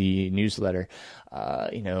podcast, the newsletter,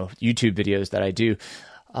 YouTube videos that I do,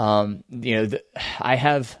 I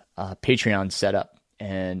have Patreon set up.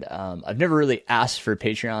 And I've never really asked for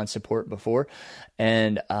Patreon support before.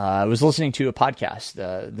 And I was listening to a podcast,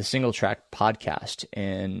 the Single Track podcast,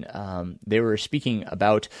 and they were speaking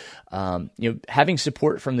about having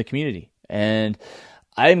support from the community. And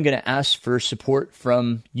I'm going to ask for support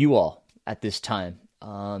from you all at this time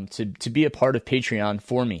to be a part of Patreon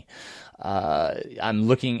for me. I'm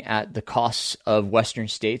looking at the costs of Western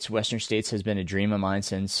States. Western States has been a dream of mine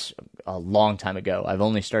since a long time ago. I've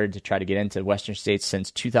only started to try to get into Western States since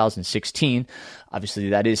 2016. Obviously,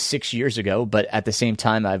 that is 6 years ago, but at the same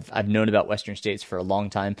time, I've known about Western States for a long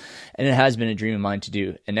time, and it has been a dream of mine to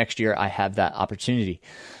do. And next year, I have that opportunity,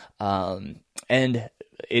 and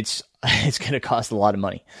it's going to cost a lot of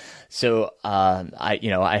money. So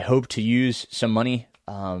I hope to use some money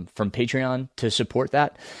from Patreon to support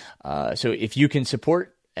that. So if you can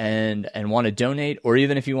support and want to donate, or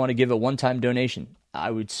even if you want to give a one-time donation, I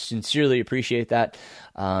would sincerely appreciate that.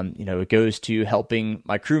 It goes to helping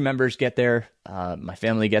my crew members get there, my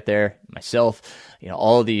family get there, myself,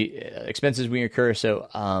 all the expenses we incur. So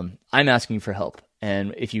I'm asking for help.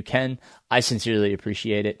 And if you can, I sincerely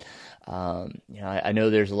appreciate it. I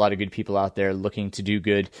know there's a lot of good people out there looking to do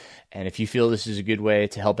good. And if you feel this is a good way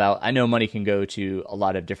to help out, I know money can go to a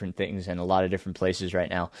lot of different things and a lot of different places right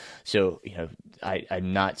now. So,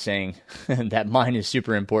 I'm not saying that mine is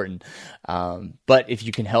super important. But if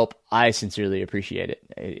you can help, I sincerely appreciate it.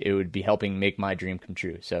 It would be helping make my dream come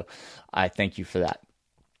true. So I thank you for that.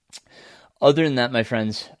 Other than that, my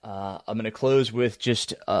friends, I'm going to close with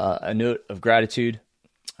just a note of gratitude.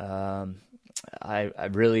 I'm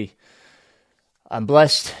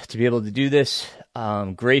blessed to be able to do this.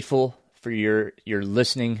 I'm grateful for your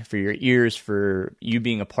listening, for your ears, for you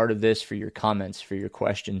being a part of this, for your comments, for your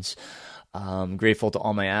questions. I'm grateful to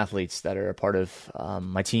all my athletes that are a part of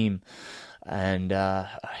my team, and I'm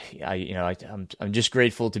just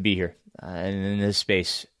grateful to be here and in this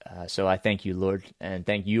space. So I thank you, Lord, and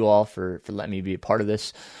thank you all for letting me be a part of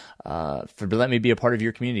this, for letting me be a part of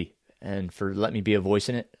your community, and for letting me be a voice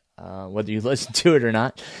in it. Whether you listen to it or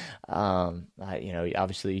not,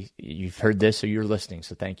 obviously you've heard this, so you're listening.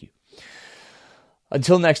 So thank you.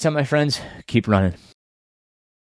 Until next time, my friends, keep running.